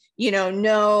cetera. You know,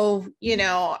 no, you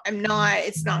know, I'm not,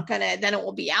 it's not gonna, then it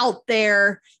will be out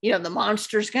there, you know, the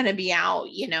monster's gonna be out,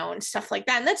 you know, and stuff like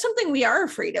that. And that's something we are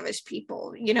afraid of as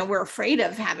people. You know, we're afraid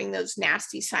of having those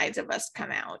nasty sides of us come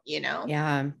out, you know?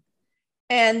 Yeah.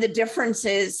 And the difference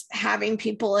is having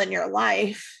people in your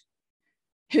life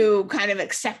who kind of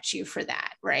accept you for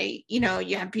that, right? You know,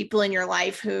 you have people in your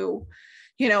life who,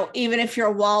 you know, even if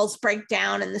your walls break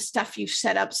down and the stuff you've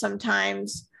set up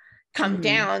sometimes come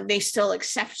down, they still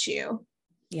accept you.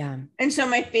 Yeah. And so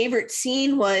my favorite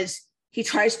scene was he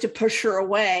tries to push her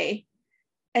away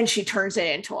and she turns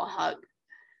it into a hug.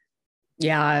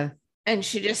 Yeah. And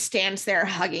she just stands there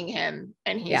hugging him,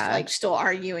 and he's like still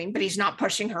arguing, but he's not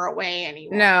pushing her away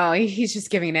anymore. No, he's just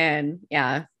giving in.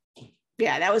 Yeah.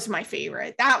 Yeah, that was my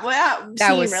favorite. That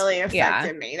scene really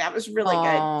affected me. That was really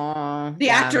good. The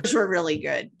actors were really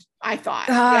good, I thought.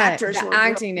 The actors were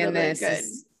acting really, in really this good.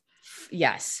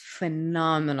 Yes,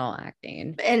 phenomenal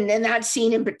acting. And then that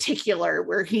scene in particular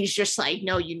where he's just like,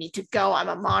 no, you need to go. I'm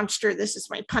a monster. This is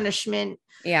my punishment.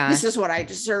 Yeah. This is what I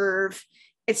deserve,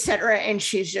 etc. And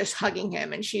she's just hugging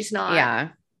him, and she's not. Yeah.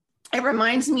 It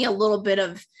reminds me a little bit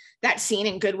of that scene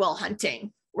in Good Will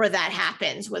Hunting where that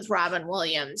happens with Robin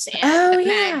Williams and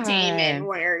Matt Damon,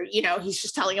 where, you know, he's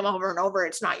just telling him over and over,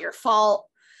 it's not your fault.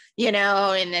 You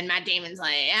know, and then Matt Damon's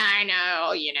like, yeah, I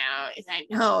know, you know, it's like,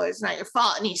 no, it's not your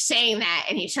fault. And he's saying that,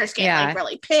 and he starts getting like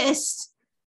really pissed.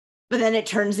 But then it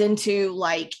turns into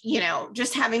like, you know,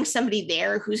 just having somebody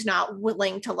there who's not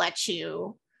willing to let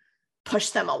you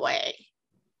push them away.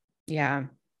 Yeah.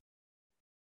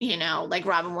 You know, like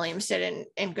Robin Williams did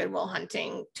in Good Will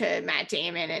Hunting to Matt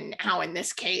Damon, and how in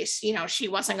this case, you know, she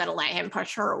wasn't going to let him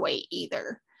push her away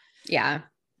either. Yeah.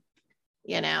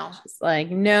 You know, it's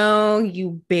like, no,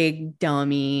 you big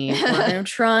dummy, we're gonna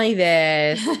try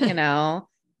this, you know.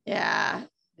 Yeah.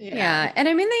 And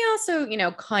I mean, they also, you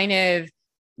know, kind of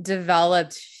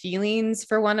developed feelings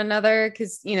for one another,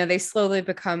 because, you know, they slowly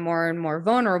become more and more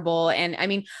vulnerable. And I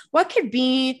mean, what could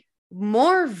be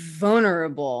more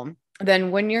vulnerable than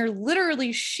when you're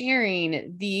literally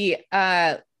sharing the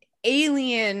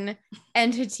alien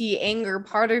entity anger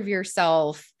part of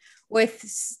yourself with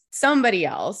somebody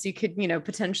else? You could, you know,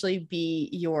 potentially be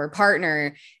your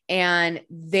partner, and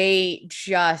they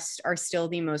just are still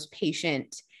the most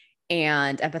patient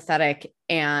and empathetic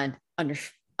and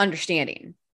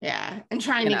understanding. Yeah. And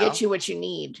trying to get you what you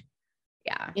need.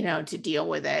 Yeah. To deal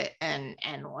with it and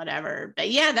whatever. But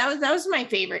yeah, that was my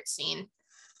favorite scene.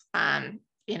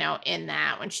 In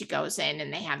that when she goes in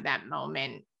and they have that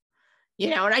moment,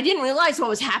 and I didn't realize what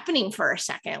was happening for a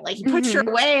second. Like he pushed her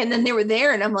away and then they were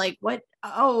there and I'm like, what?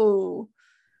 Oh,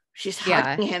 she's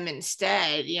hugging him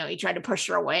instead. He tried to push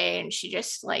her away and she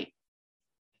just like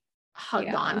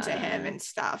hugged onto him and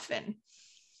stuff. And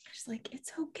she's like,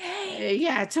 it's okay.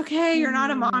 Yeah, it's okay. You're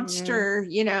not a monster.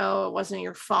 It wasn't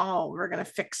your fault. We're going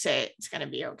to fix it. It's going to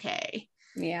be okay.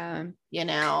 Yeah.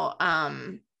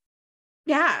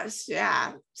 Yes.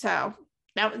 Yeah. So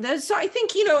so I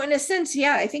think, in a sense,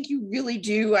 yeah, I think you really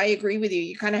do. I agree with you.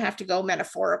 You kind of have to go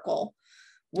metaphorical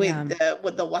with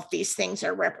what these things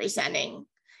are representing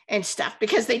and stuff,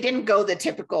 because they didn't go the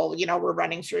typical, we're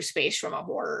running through space from a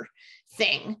horror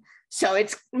thing. So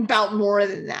it's about more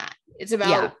than that. It's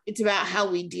about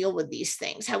how we deal with these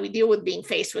things, how we deal with being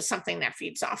faced with something that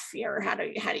feeds off fear. How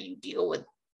do you deal with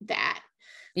that?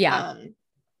 Yeah.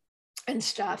 And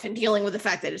stuff, and dealing with the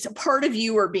fact that it's a part of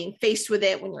you, or being faced with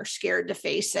it when you're scared to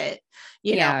face it,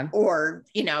 or,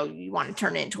 you want to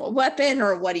turn it into a weapon,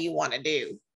 or what do you want to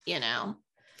do,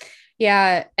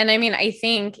 Yeah. And I mean, I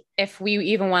think if we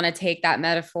even want to take that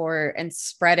metaphor and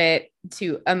spread it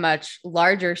to a much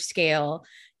larger scale,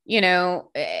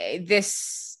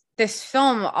 this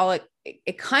film,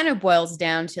 it kind of boils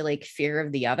down to like fear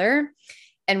of the other.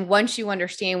 And once you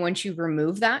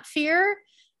remove that fear,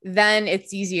 then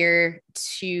it's easier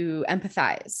to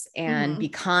empathize and be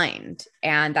kind.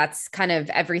 And that's kind of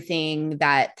everything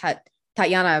that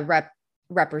Tatiana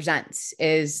represents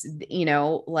is,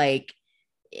 like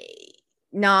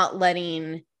not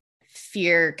letting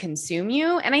fear consume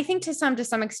you. And I think to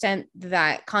some extent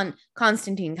that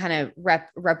Constantine kind of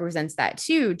represents that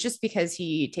too, just because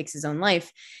he takes his own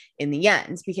life in the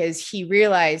end, because he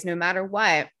realized no matter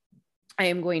what, I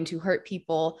am going to hurt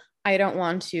people. I don't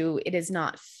want to. It is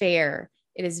not fair.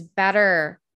 It is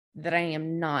better that I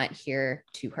am not here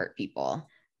to hurt people.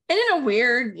 And in a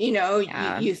weird,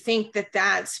 you think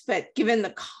that's, but given the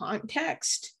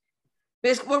context,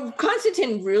 because what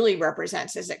Constantine really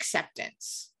represents is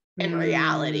acceptance and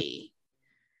reality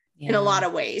in a lot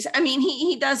of ways. I mean,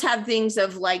 he does have things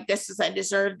of like, I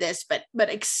deserve this, but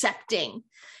accepting,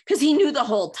 because he knew the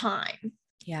whole time.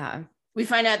 Yeah. We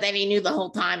find out that he knew the whole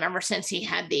time, ever since he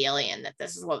had the alien, that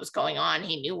this is what was going on.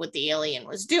 He knew what the alien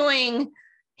was doing.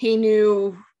 He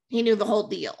knew the whole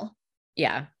deal.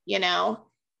 Yeah.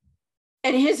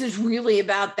 And his is really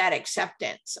about that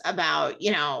acceptance, about,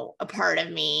 a part of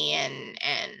me and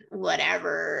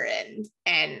whatever,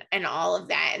 and all of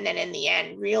that. And then in the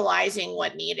end, realizing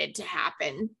what needed to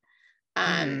happen.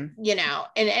 And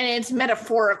it's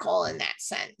metaphorical in that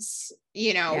sense,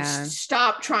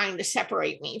 stop trying to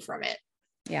separate me from it.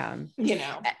 Yeah.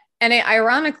 And it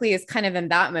ironically is kind of in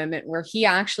that moment where he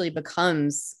actually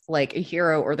becomes like a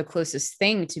hero, or the closest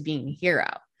thing to being a hero.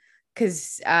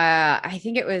 Cause I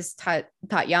think it was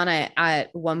Tatiana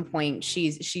at one point,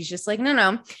 she's just like,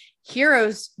 no,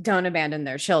 heroes don't abandon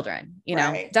their children,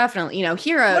 right. Definitely,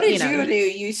 hero. What did you do?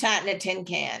 You sat in a tin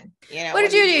can, what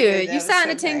did you do? You sat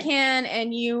in a tin can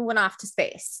and you went off to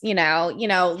space,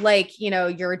 like,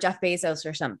 you're Jeff Bezos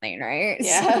or something, right?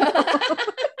 Yeah.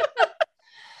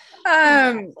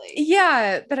 Exactly.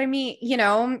 Yeah. But I mean,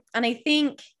 and I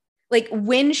think like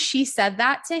when she said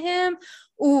that to him,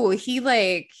 he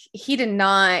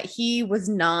was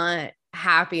not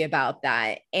happy about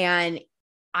that. And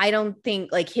I don't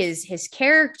think like his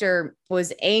character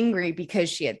was angry because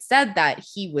she had said that.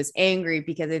 He was angry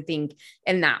because I think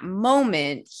in that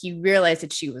moment he realized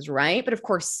that she was right. But of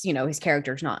course, his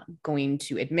character's not going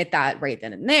to admit that right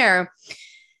then and there.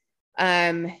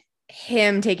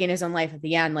 Him taking his own life at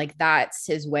the end, like that's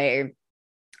his way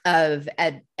of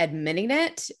admitting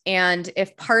it. And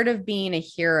if part of being a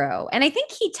hero, and I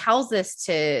think he tells this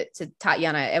to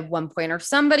Tatiana at one point, or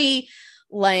somebody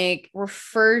like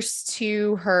refers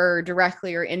to her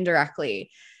directly or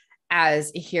indirectly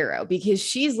as a hero, because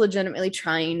she's legitimately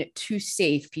trying to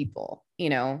save people.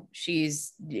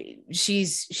 She's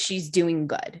doing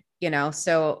good,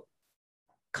 so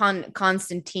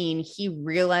Constantine, he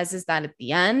realizes that at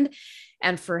the end,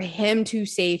 and for him to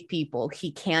save people,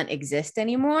 he can't exist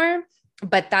anymore.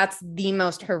 But that's the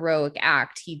most heroic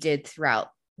act he did throughout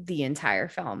the entire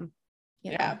film.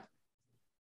 Yeah.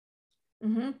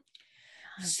 Mm-hmm.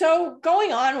 So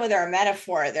going on with our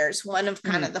metaphor, there's one of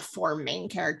kind of the four main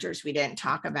characters we didn't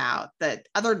talk about, the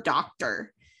other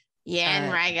doctor,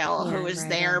 Jan Ragel, who was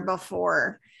there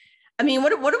before. I mean,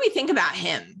 what do we think about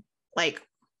him? Like,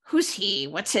 who's he?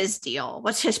 What's his deal?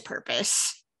 What's his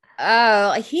purpose?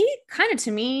 He kind of,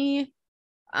 to me,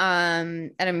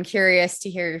 and I'm curious to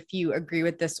hear if you agree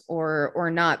with this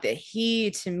or not, but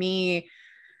he, to me,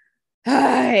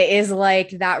 is like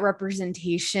that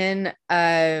representation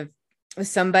of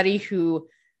somebody who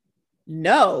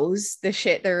knows the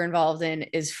shit they're involved in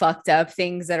is fucked up.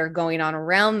 Things that are going on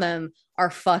around them are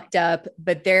fucked up,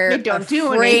 but They don't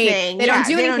do anything. They don't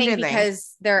do They anything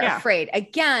because they're afraid.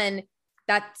 Again,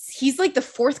 he's like the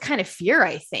fourth kind of fear,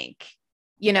 I think.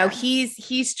 You know,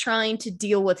 he's trying to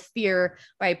deal with fear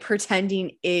by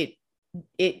pretending it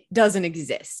doesn't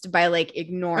exist, by like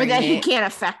ignoring or that it. He can't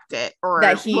affect it, or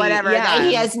that whatever, that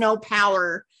he has no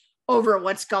power over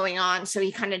what's going on. So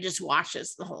he kind of just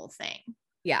watches the whole thing.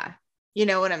 Yeah. You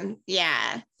know what I'm,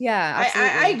 yeah.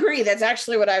 I agree. That's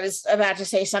actually what I was about to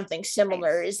say. Something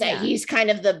similar is that he's kind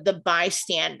of the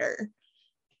bystander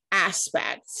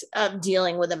aspect of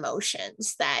dealing with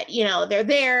emotions, that, you know, they're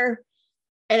there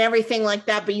and everything like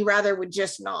that, but you rather would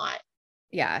just not.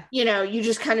 Yeah. You know, you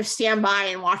just kind of stand by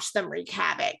and watch them wreak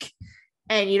havoc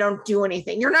and you don't do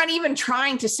anything. You're not even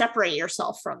trying to separate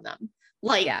yourself from them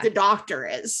like the doctor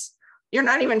is. You're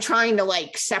not even trying to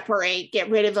like separate, get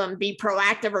rid of them, be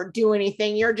proactive or do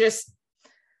anything. You're just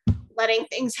letting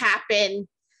things happen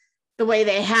the way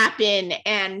they happen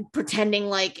and pretending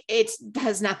like it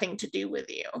has nothing to do with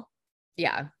you.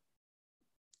 Yeah.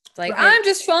 It's like, right. I'm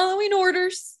just following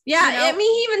orders. Yeah. You know? I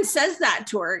mean, he even says that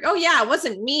to her. Oh yeah, it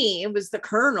wasn't me. It was the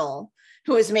colonel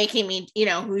who was making me, you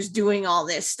know, who's doing all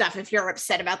this stuff. If you're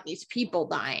upset about these people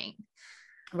dying.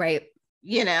 Right.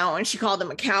 You know, and she called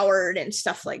him a coward and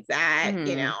stuff like that.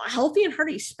 You know, a healthy and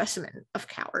hearty specimen of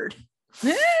coward.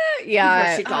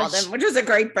 Yeah. She called him, which was a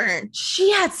great burn.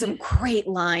 She had some great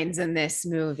lines in this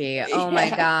movie. Oh my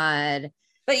God.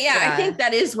 But I think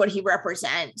that is what he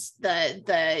represents.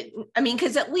 I mean,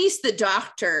 because at least the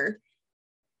doctor,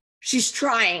 she's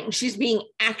being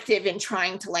active in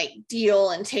trying to like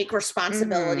deal and take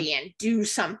responsibility and do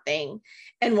something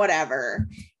and whatever.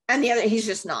 And the other, he's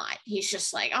just not. He's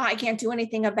just like, oh, I can't do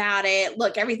anything about it.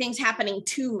 Look, everything's happening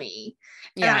to me.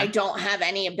 And I don't have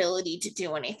any ability to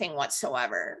do anything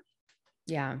whatsoever.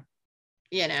 Yeah.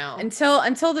 You know,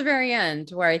 until the very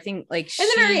end, where I think like in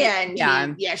the very end,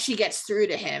 she gets through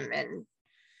to him, and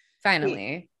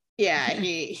finally,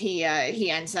 he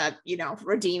ends up, you know,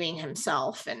 redeeming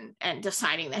himself and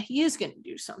deciding that he is going to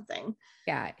do something.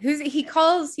 Yeah, he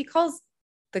calls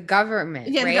the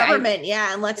government, right? The government,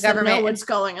 and lets them know what's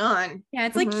going on. Yeah,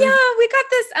 it's like, we got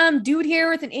this dude here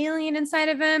with an alien inside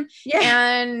of him,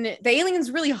 and the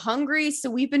alien's really hungry, so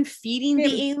we've been feeding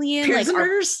the alien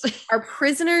prisoners, like our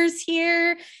prisoners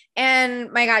here.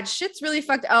 And my God, shit's really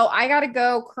fucked. Oh, I gotta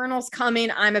go. Colonel's coming.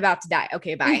 I'm about to die.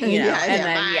 Okay, bye. You know,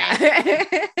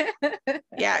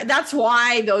 yeah, that's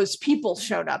why those people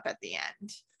showed up at the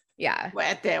end. Yeah.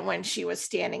 When she was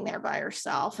standing there by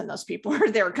herself, and those people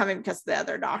they were coming because the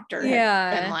other doctor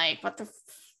had been like, what the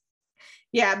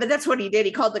but that's what he did.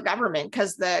 He called the government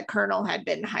because the colonel had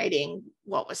been hiding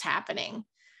what was happening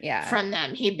from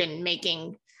them. He'd been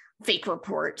making fake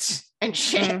reports and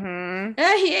shit.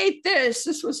 He ate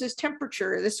this was his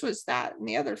temperature, this was that and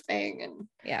the other thing,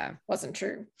 and wasn't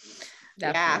true.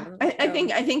 Definitely.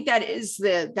 I think that is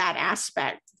that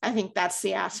aspect. I think that's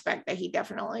the aspect that he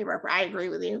definitely I agree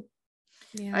with you.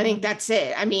 I think that's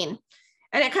it. I mean,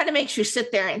 and it kind of makes you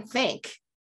sit there and think,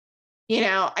 you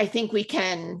know, I think we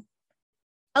can,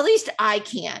 at least I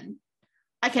can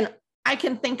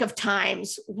think of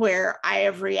times where I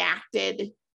have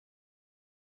reacted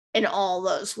in all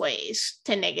those ways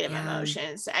to negative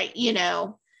emotions. I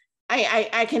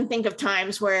can think of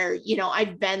times where, you know,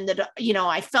 I've been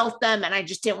I felt them and I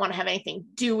just didn't want to have anything to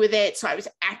do with it. So I was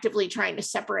actively trying to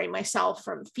separate myself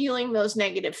from feeling those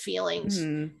negative feelings.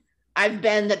 I've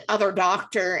been the other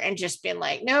doctor and just been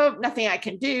like, nope, nothing I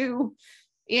can do.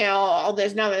 You know,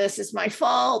 none of this is my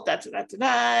fault.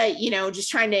 You know,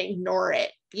 just trying to ignore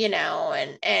it, you know,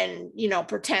 and, you know,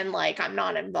 pretend like I'm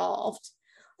not involved.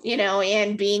 You know,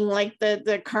 and being like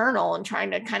the colonel and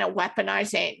trying to kind of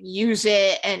weaponize it, use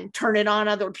it and turn it on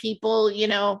other people, you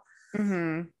know,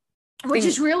 which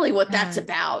is really what that's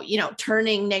about, you know,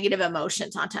 turning negative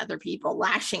emotions onto other people,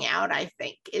 lashing out, I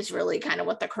think is really kind of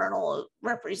what the colonel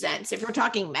represents. If we're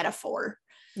talking metaphor,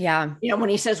 you know, when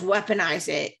he says weaponize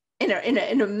it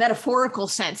in a metaphorical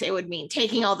sense, it would mean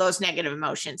taking all those negative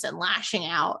emotions and lashing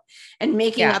out and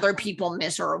making other people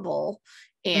miserable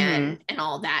and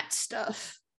all that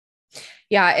stuff.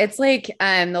 Yeah, it's like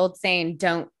the old saying,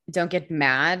 don't get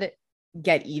mad,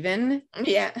 get even.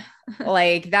 Yeah.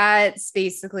 Like that's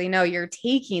basically, no, you're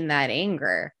taking that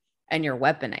anger and you're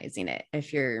weaponizing it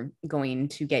if you're going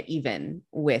to get even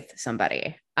with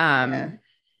somebody.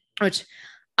 Which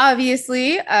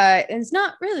obviously, it's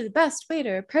not really the best way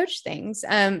to approach things.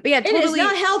 But yeah, totally. It is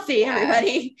not healthy,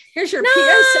 everybody. Here's your No.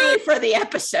 PSA for the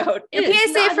episode. Your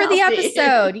PSA for the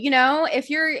episode. You know, if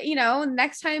you're, you know,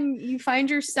 next time you find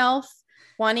yourself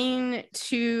wanting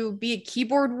to be a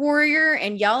keyboard warrior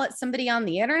and yell at somebody on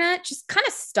the internet, just kind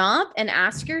of stop and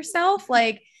ask yourself,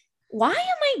 like, why am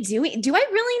I do I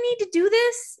really need to do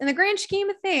this in the grand scheme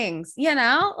of things? You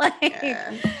know, like,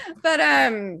 yeah. But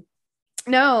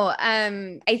no,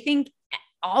 I think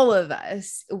all of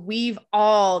us, we've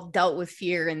all dealt with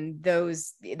fear in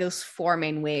those four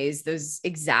main ways, those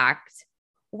exact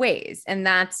ways. And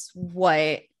that's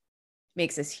what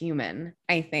makes us human,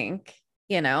 I think,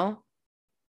 you know?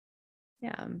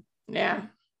 Yeah. Yeah.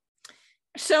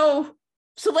 So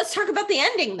let's talk about the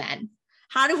ending then.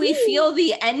 How do we feel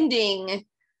the ending?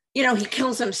 You know, he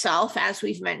kills himself, as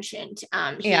we've mentioned.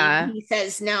 He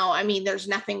says, no, I mean, there's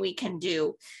nothing we can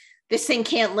do. This thing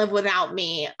can't live without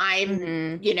me.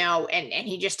 I'm, you know, and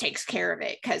he just takes care of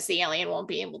it because the alien won't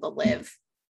be able to live.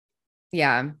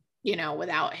 Yeah. You know,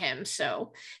 without him.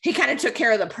 So he kind of took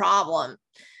care of the problem.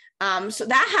 So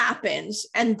that happens.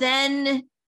 And then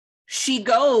she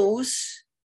goes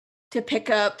to pick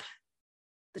up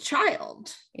the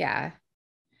child. Yeah.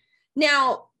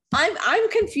 Now, I'm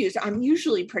confused. I'm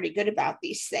usually pretty good about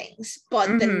these things,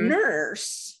 but the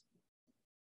nurse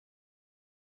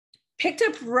picked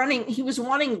up running. He was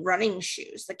wanting running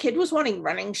shoes. The kid was wanting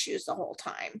running shoes the whole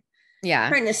time. Yeah.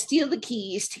 Trying to steal the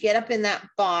keys to get up in that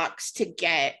box to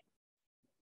get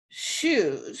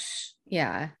shoes.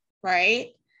 Yeah. Right?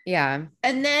 Yeah.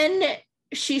 And then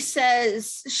she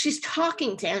says, she's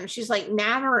talking to him. She's like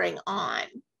nattering on.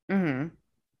 Mm-hmm.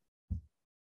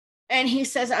 And he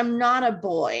says, I'm not a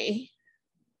boy.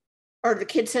 Or the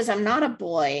kid says, I'm not a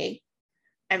boy.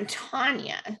 I'm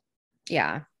Tanya.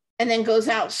 Yeah. And then goes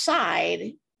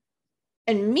outside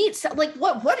and meets, like,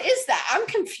 what is that? I'm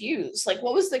confused. Like,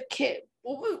 what was the kid?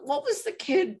 What was the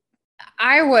kid?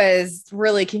 I was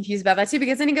really confused about that too,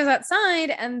 because then he goes outside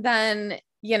and then,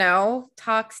 you know,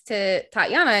 talks to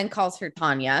Tatiana and calls her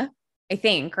Tanya, I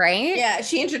think, right? Yeah,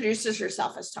 she introduces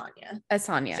herself as Tanya.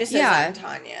 She says, I'm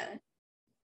Tanya.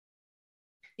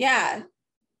 Yeah.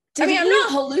 I'm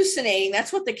not hallucinating.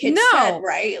 That's what the kid said,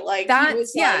 right? Like, that, he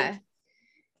was like,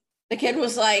 the kid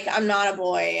was like, I'm not a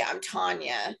boy. I'm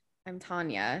Tanya. I'm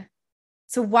Tanya.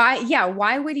 So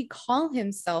why would he call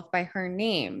himself by her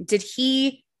name? Did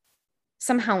he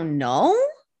somehow know?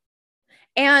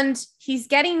 And he's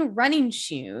getting running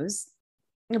shoes.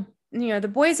 You know, the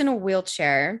boy's in a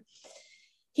wheelchair.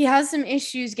 He has some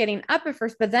issues getting up at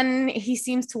first, but then he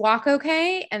seems to walk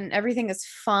okay and everything is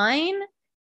fine.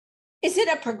 Is it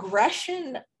a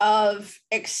progression of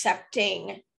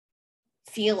accepting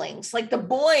feelings? Like, the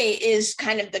boy is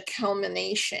kind of the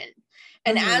culmination.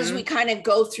 And as we kind of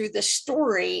go through the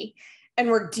story and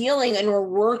we're dealing and we're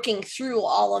working through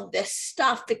all of this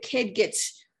stuff, the kid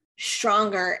gets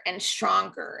stronger and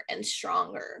stronger and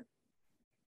stronger.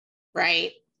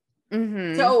 Right?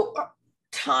 Mm-hmm. So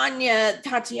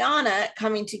Tatiana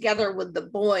coming together with the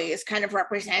boy is kind of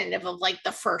representative of like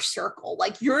the first circle.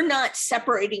 Like, you're not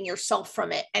separating yourself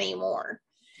from it anymore.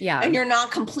 Yeah. And you're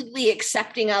not completely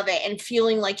accepting of it and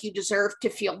feeling like you deserve to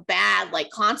feel bad,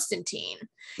 like Constantine.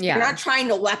 Yeah. You're not trying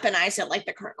to weaponize it like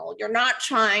the Colonel. You're not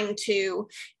trying to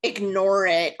ignore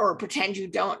it or pretend you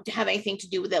don't have anything to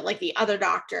do with it like the other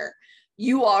doctor.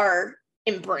 You are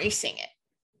embracing it.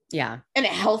 Yeah. In a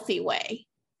healthy way.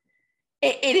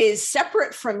 It is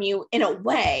separate from you in a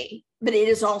way, but it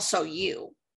is also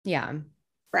you. Yeah.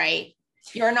 Right?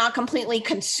 You're not completely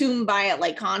consumed by it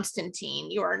like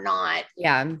Constantine. You are not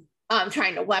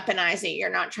trying to weaponize it. You're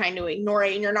not trying to ignore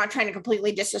it. And you're not trying to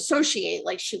completely disassociate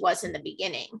like she was in the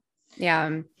beginning.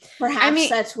 Yeah. Perhaps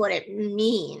that's what it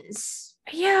means.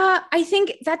 Yeah. I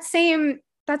think that same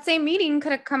meeting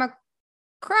could have come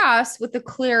across with a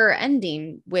clearer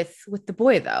ending with the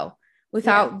boy, though,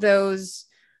 without those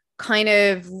kind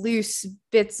of loose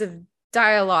bits of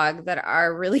dialogue that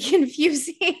are really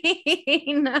confusing.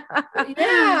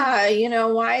 Yeah, you know,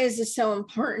 why is this so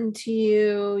important to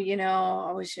you? You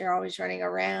know, you're always running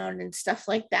around and stuff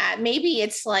like that. Maybe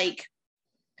it's like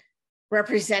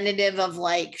representative of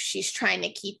like she's trying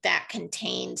to keep that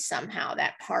contained somehow,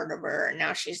 that part of her, and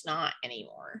now she's not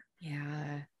anymore.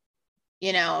 Yeah.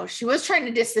 You know, she was trying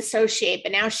to disassociate,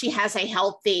 but now she has a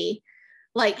healthy,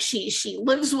 like she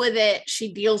lives with it,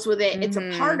 she deals with it. It's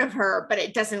a part of her, but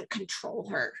it doesn't control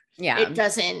her. Yeah. It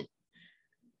doesn't,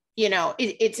 you know,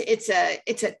 it's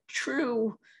a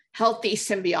true healthy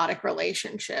symbiotic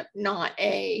relationship, not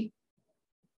a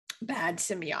bad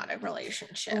symbiotic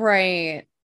relationship. Right.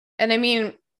 And I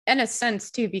mean, in a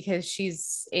sense too, because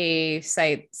she's a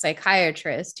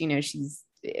psychiatrist, you know, she's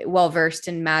well versed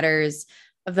in matters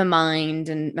of the mind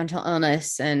and mental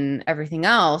illness and everything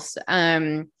else.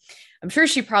 I'm sure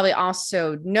she probably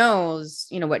also knows,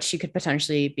 you know, what she could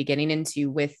potentially be getting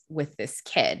into with this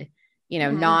kid, you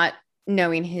know, not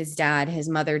knowing his dad, his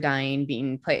mother dying,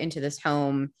 being put into this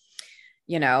home,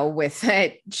 you know, with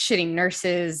shitting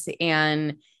nurses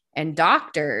and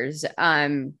doctors.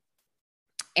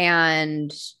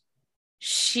 And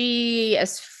she,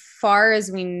 as far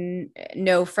as we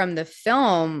know from the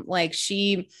film, like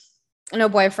she, no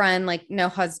boyfriend, like no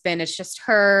husband, it's just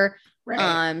her.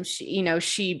 Right. She, you know,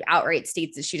 she outright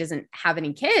states that she doesn't have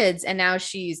any kids, and now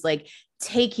she's like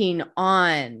taking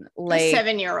on like a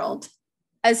 7-year-old.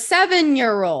 A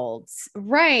 7-year-old,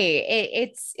 right?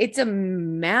 It's a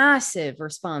massive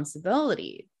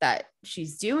responsibility that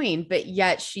she's doing, but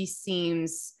yet she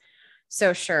seems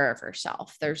so sure of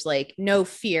herself. There's like no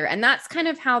fear, and that's kind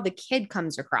of how the kid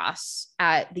comes across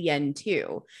at the end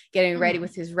too, getting ready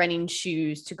with his running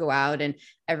shoes to go out and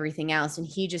everything else, and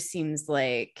he just seems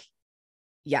like,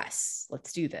 yes,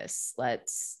 let's do this.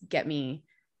 Let's get me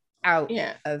out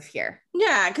of here.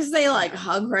 Yeah, because they like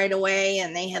hug right away,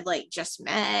 and they had like just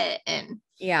met, and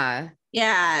yeah.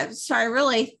 So I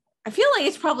feel like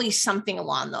it's probably something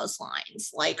along those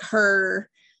lines, like her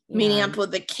meeting up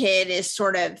with the kid is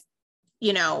sort of,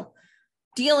 you know,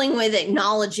 dealing with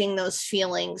acknowledging those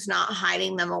feelings, not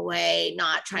hiding them away,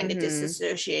 not trying to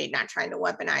disassociate, not trying to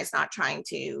weaponize, not trying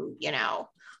to, you know,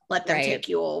 let them take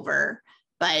you over,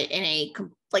 but in a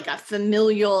like a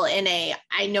familial, in a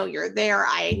I know you're there,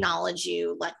 I acknowledge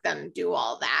you, let them do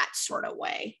all that sort of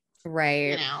way.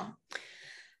 Right. You know.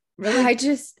 Really? I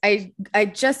just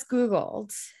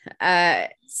Googled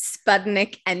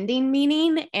Sputnik ending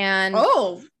meaning, and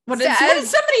what does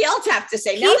somebody else have to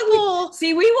say? Now that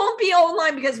we won't be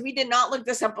online because we did not look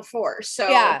this up before. So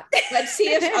let's see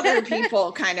if other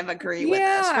people kind of agree with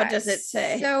us. What does it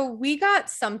say? So we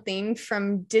got something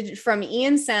from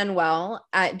Ian Sanwell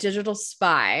at Digital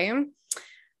Spy.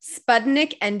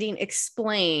 Sputnik ending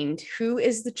explained, who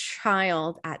is the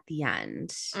child at the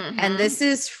end? And this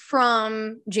is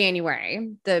from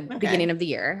January, the beginning of the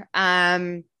year.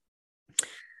 It's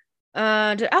on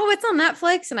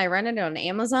Netflix and I rented it on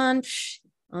Amazon.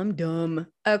 I'm dumb.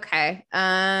 Okay.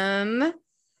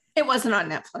 It wasn't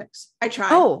on Netflix. I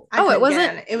tried. It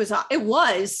wasn't. It was. It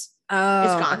was. Oh,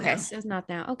 it's gone. Okay. So it's not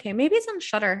now. Okay, maybe it's on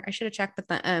Shudder. I should have checked, but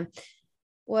then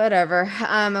whatever.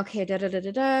 Okay.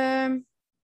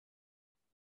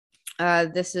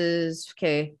 This is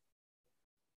okay.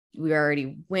 We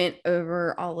already went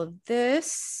over all of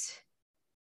this.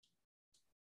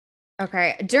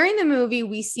 Okay. During the movie,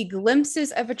 we see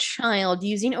glimpses of a child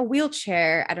using a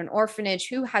wheelchair at an orphanage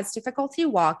who has difficulty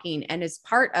walking and is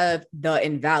part of the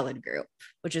invalid group,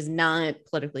 which is not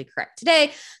politically correct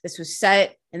today. This was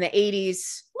set in the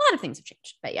 80s. A lot of things have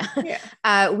changed, but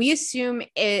yeah. We assume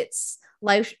it's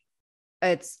Lyosha,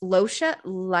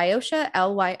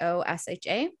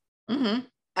 Lyosha.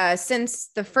 Since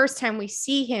the first time we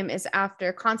see him is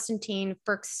after Constantine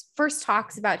first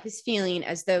talks about his feeling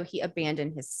as though he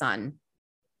abandoned his son.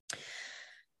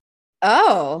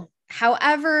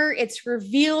 However, it's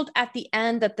revealed at the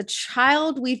end that the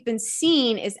child we've been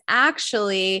seeing is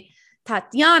actually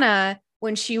Tatiana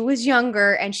when she was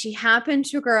younger, and she happened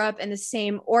to grow up in the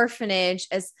same orphanage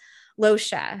as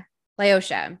Lyosha.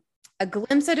 A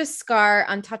glimpse at a scar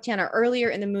on Tatiana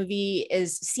earlier in the movie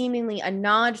is seemingly a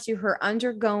nod to her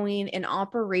undergoing an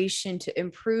operation to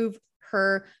improve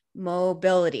her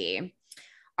mobility.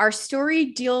 Our story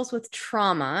deals with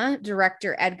trauma.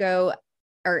 Director Edgar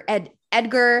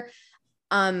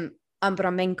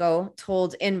Abramenko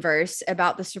told Inverse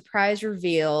about the surprise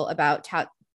reveal about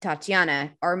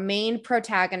Tatiana. Our main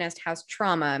protagonist has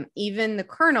trauma. Even the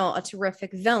Colonel, a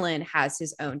terrific villain, has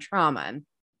his own trauma.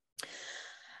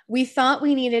 We thought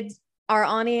we needed our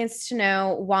audience to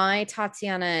know why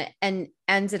Tatiana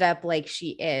ended up like she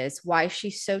is, why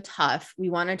she's so tough. We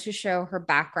wanted to show her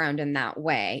background in that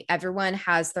way. Everyone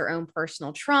has their own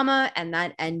personal trauma, and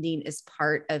that ending is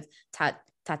part of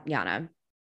Tatiana.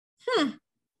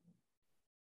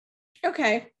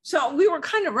 Okay. So we were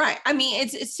kind of right. I mean,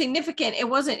 it's significant. It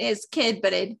wasn't his kid,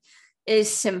 but it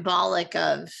is symbolic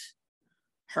of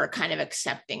her kind of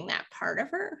accepting that part of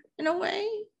her in a way.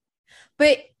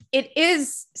 But it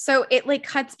is, so it like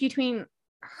cuts between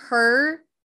her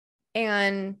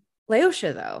and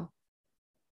Lyosha though.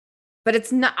 But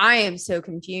it's not, I am so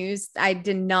confused. I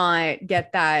did not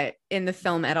get that in the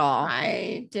film at all.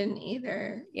 I didn't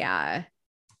either. Yeah.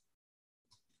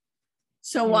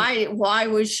 So why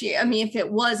was she, I mean, if it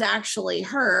was actually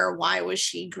her, why was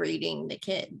she greeting the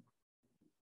kid?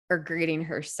 or greeting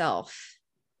herself.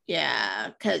 Yeah,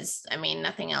 because I mean,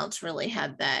 nothing else really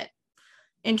had that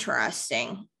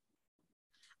interesting.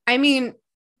 I mean,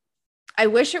 I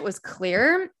wish it was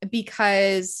clear,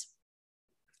 because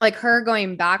like her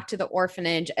going back to the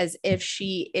orphanage as if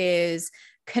she is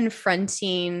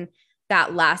confronting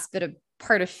that last bit of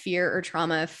part of fear or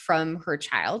trauma from her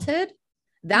childhood,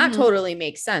 that totally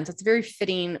makes sense. It's very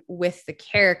fitting with the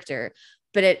character,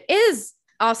 but it is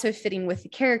also fitting with the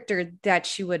character that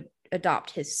she would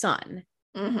adopt his son.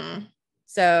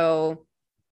 So,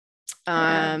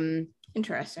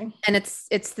 interesting. And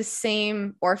it's the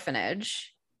same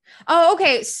orphanage. Oh,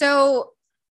 okay. So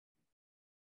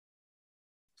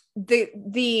the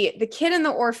kid in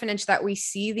the orphanage that we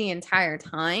see the entire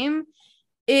time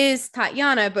is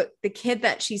Tatiana, but the kid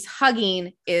that she's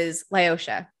hugging is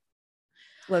Lyosha.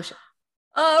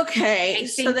 Okay,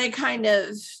 so they kind of,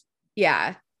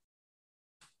 yeah.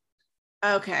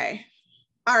 Okay,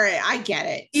 all right, I get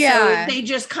it. Yeah, so they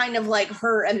just kind of like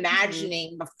her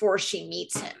imagining before she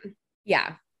meets him.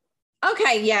 Yeah.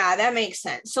 Okay, yeah, that makes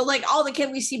sense. So like all the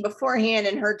kid we see beforehand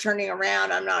and her turning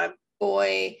around, I'm not a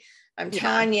boy, I'm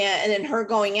Tanya, and then her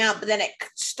going out, but then it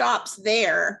stops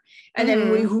there, and then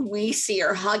who we see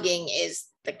her hugging is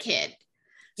the kid.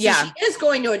 So she is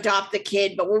going to adopt the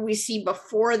kid, but what we see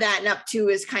before that and up to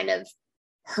is kind of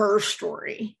her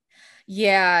story.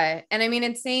 Yeah. And I mean,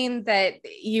 it's saying that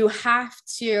you have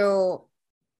to,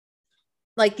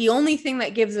 like, the only thing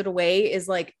that gives it away is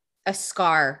like a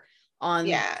scar on.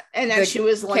 Yeah. And that she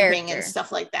was limping and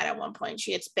stuff like that at one point.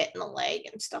 She had spit in the leg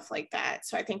and stuff like that.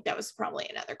 So I think that was probably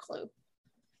another clue.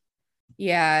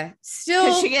 Yeah.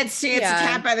 Still, she gets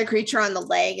attacked by the creature on the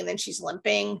leg, and then she's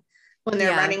limping when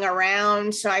they're running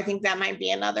around. So I think that might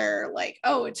be another, like,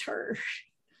 oh, it's her.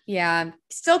 Yeah.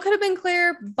 Still could have been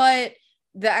clear, but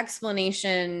the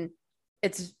explanation,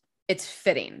 it's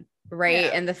fitting, right?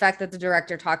 And the fact that the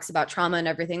director talks about trauma and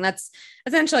everything, that's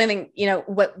essentially, I think,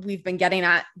 what we've been getting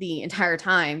at the entire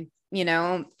time,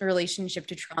 the relationship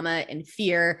to trauma and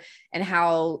fear, and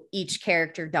how each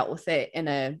character dealt with it in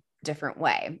a different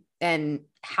way, and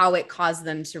how it caused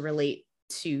them to relate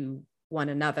to one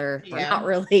another or not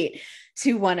relate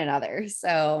to one another.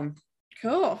 So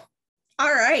cool.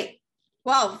 All right.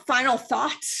 Well, final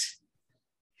thoughts.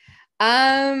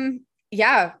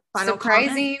 Yeah. Final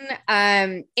surprising.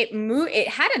 Comment? It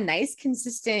had a nice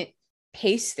consistent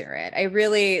pace through it. I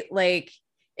really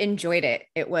enjoyed it.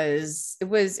 It was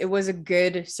a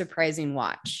good, surprising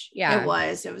watch. Yeah.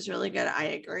 It was really good. I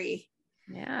agree.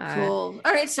 Yeah. Cool.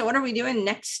 All right. So what are we doing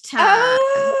next time?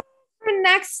 For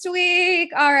next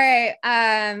week. All right.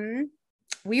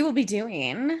 We will be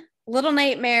doing Little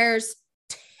Nightmares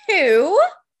 2.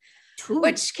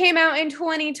 Which came out in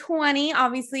 2020.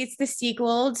 Obviously, it's the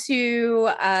sequel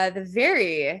to the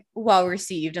very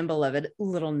well-received and beloved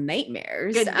Little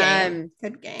Nightmares. Good game.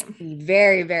 Good game.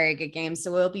 Very, very good game.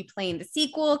 So we'll be playing the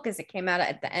sequel because it came out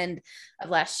at the end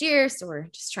of last year. So we're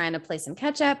just trying to play some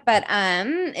catch up. But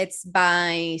it's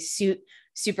by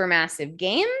Supermassive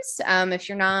Games. If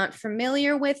you're not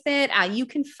familiar with it, you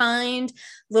can find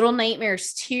Little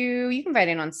Nightmares 2. You can find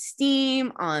it on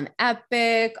Steam, on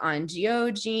Epic, on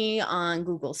GOG, on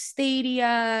Google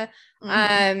Stadia.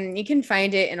 You can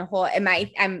find it in a whole. It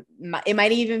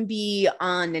might even be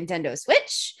on Nintendo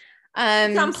Switch.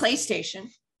 It's on PlayStation.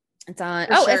 It's on.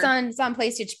 It's on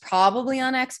PlayStation. Probably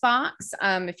on Xbox.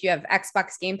 If you have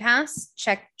Xbox Game Pass,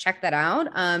 check that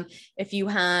out. If you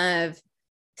have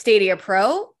Stadia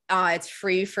Pro, it's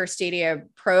free for Stadia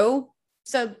Pro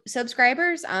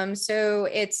subscribers. So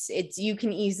it's you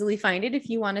can easily find it if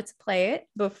you wanted to play it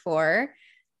before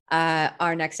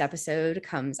our next episode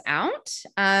comes out.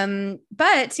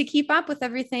 But to keep up with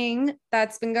everything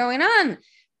that's been going on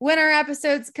when our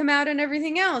episodes come out and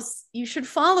everything else, you should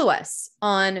follow us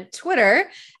on Twitter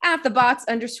at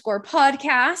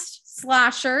 @thebox_podcast.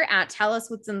 Slasher at Tell Us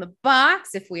What's in the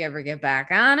Box if we ever get back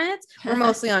on it. We're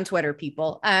mostly on Twitter,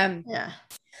 people.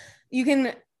 You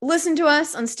can listen to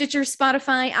us on Stitcher,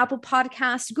 Spotify, Apple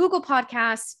Podcasts, Google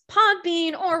Podcasts,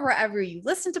 Podbean, or wherever you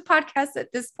listen to podcasts.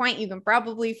 At this point, you can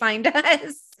probably find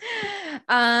us.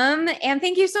 And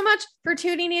thank you so much for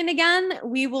tuning in again.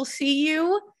 We will see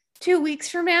you 2 weeks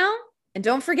from now. And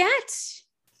don't forget,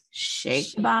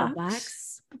 shake the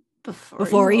box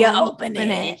before you open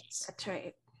it. That's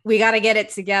right. We got to get it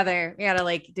together. We got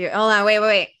to do it. Hold on.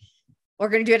 Wait. We're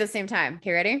going to do it at the same time.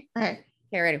 Okay, ready? All right.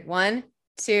 Okay, ready. 1,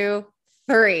 2,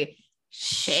 3.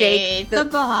 Shake the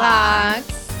box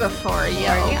before you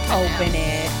open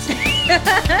it.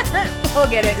 We'll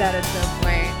get it done at some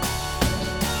point.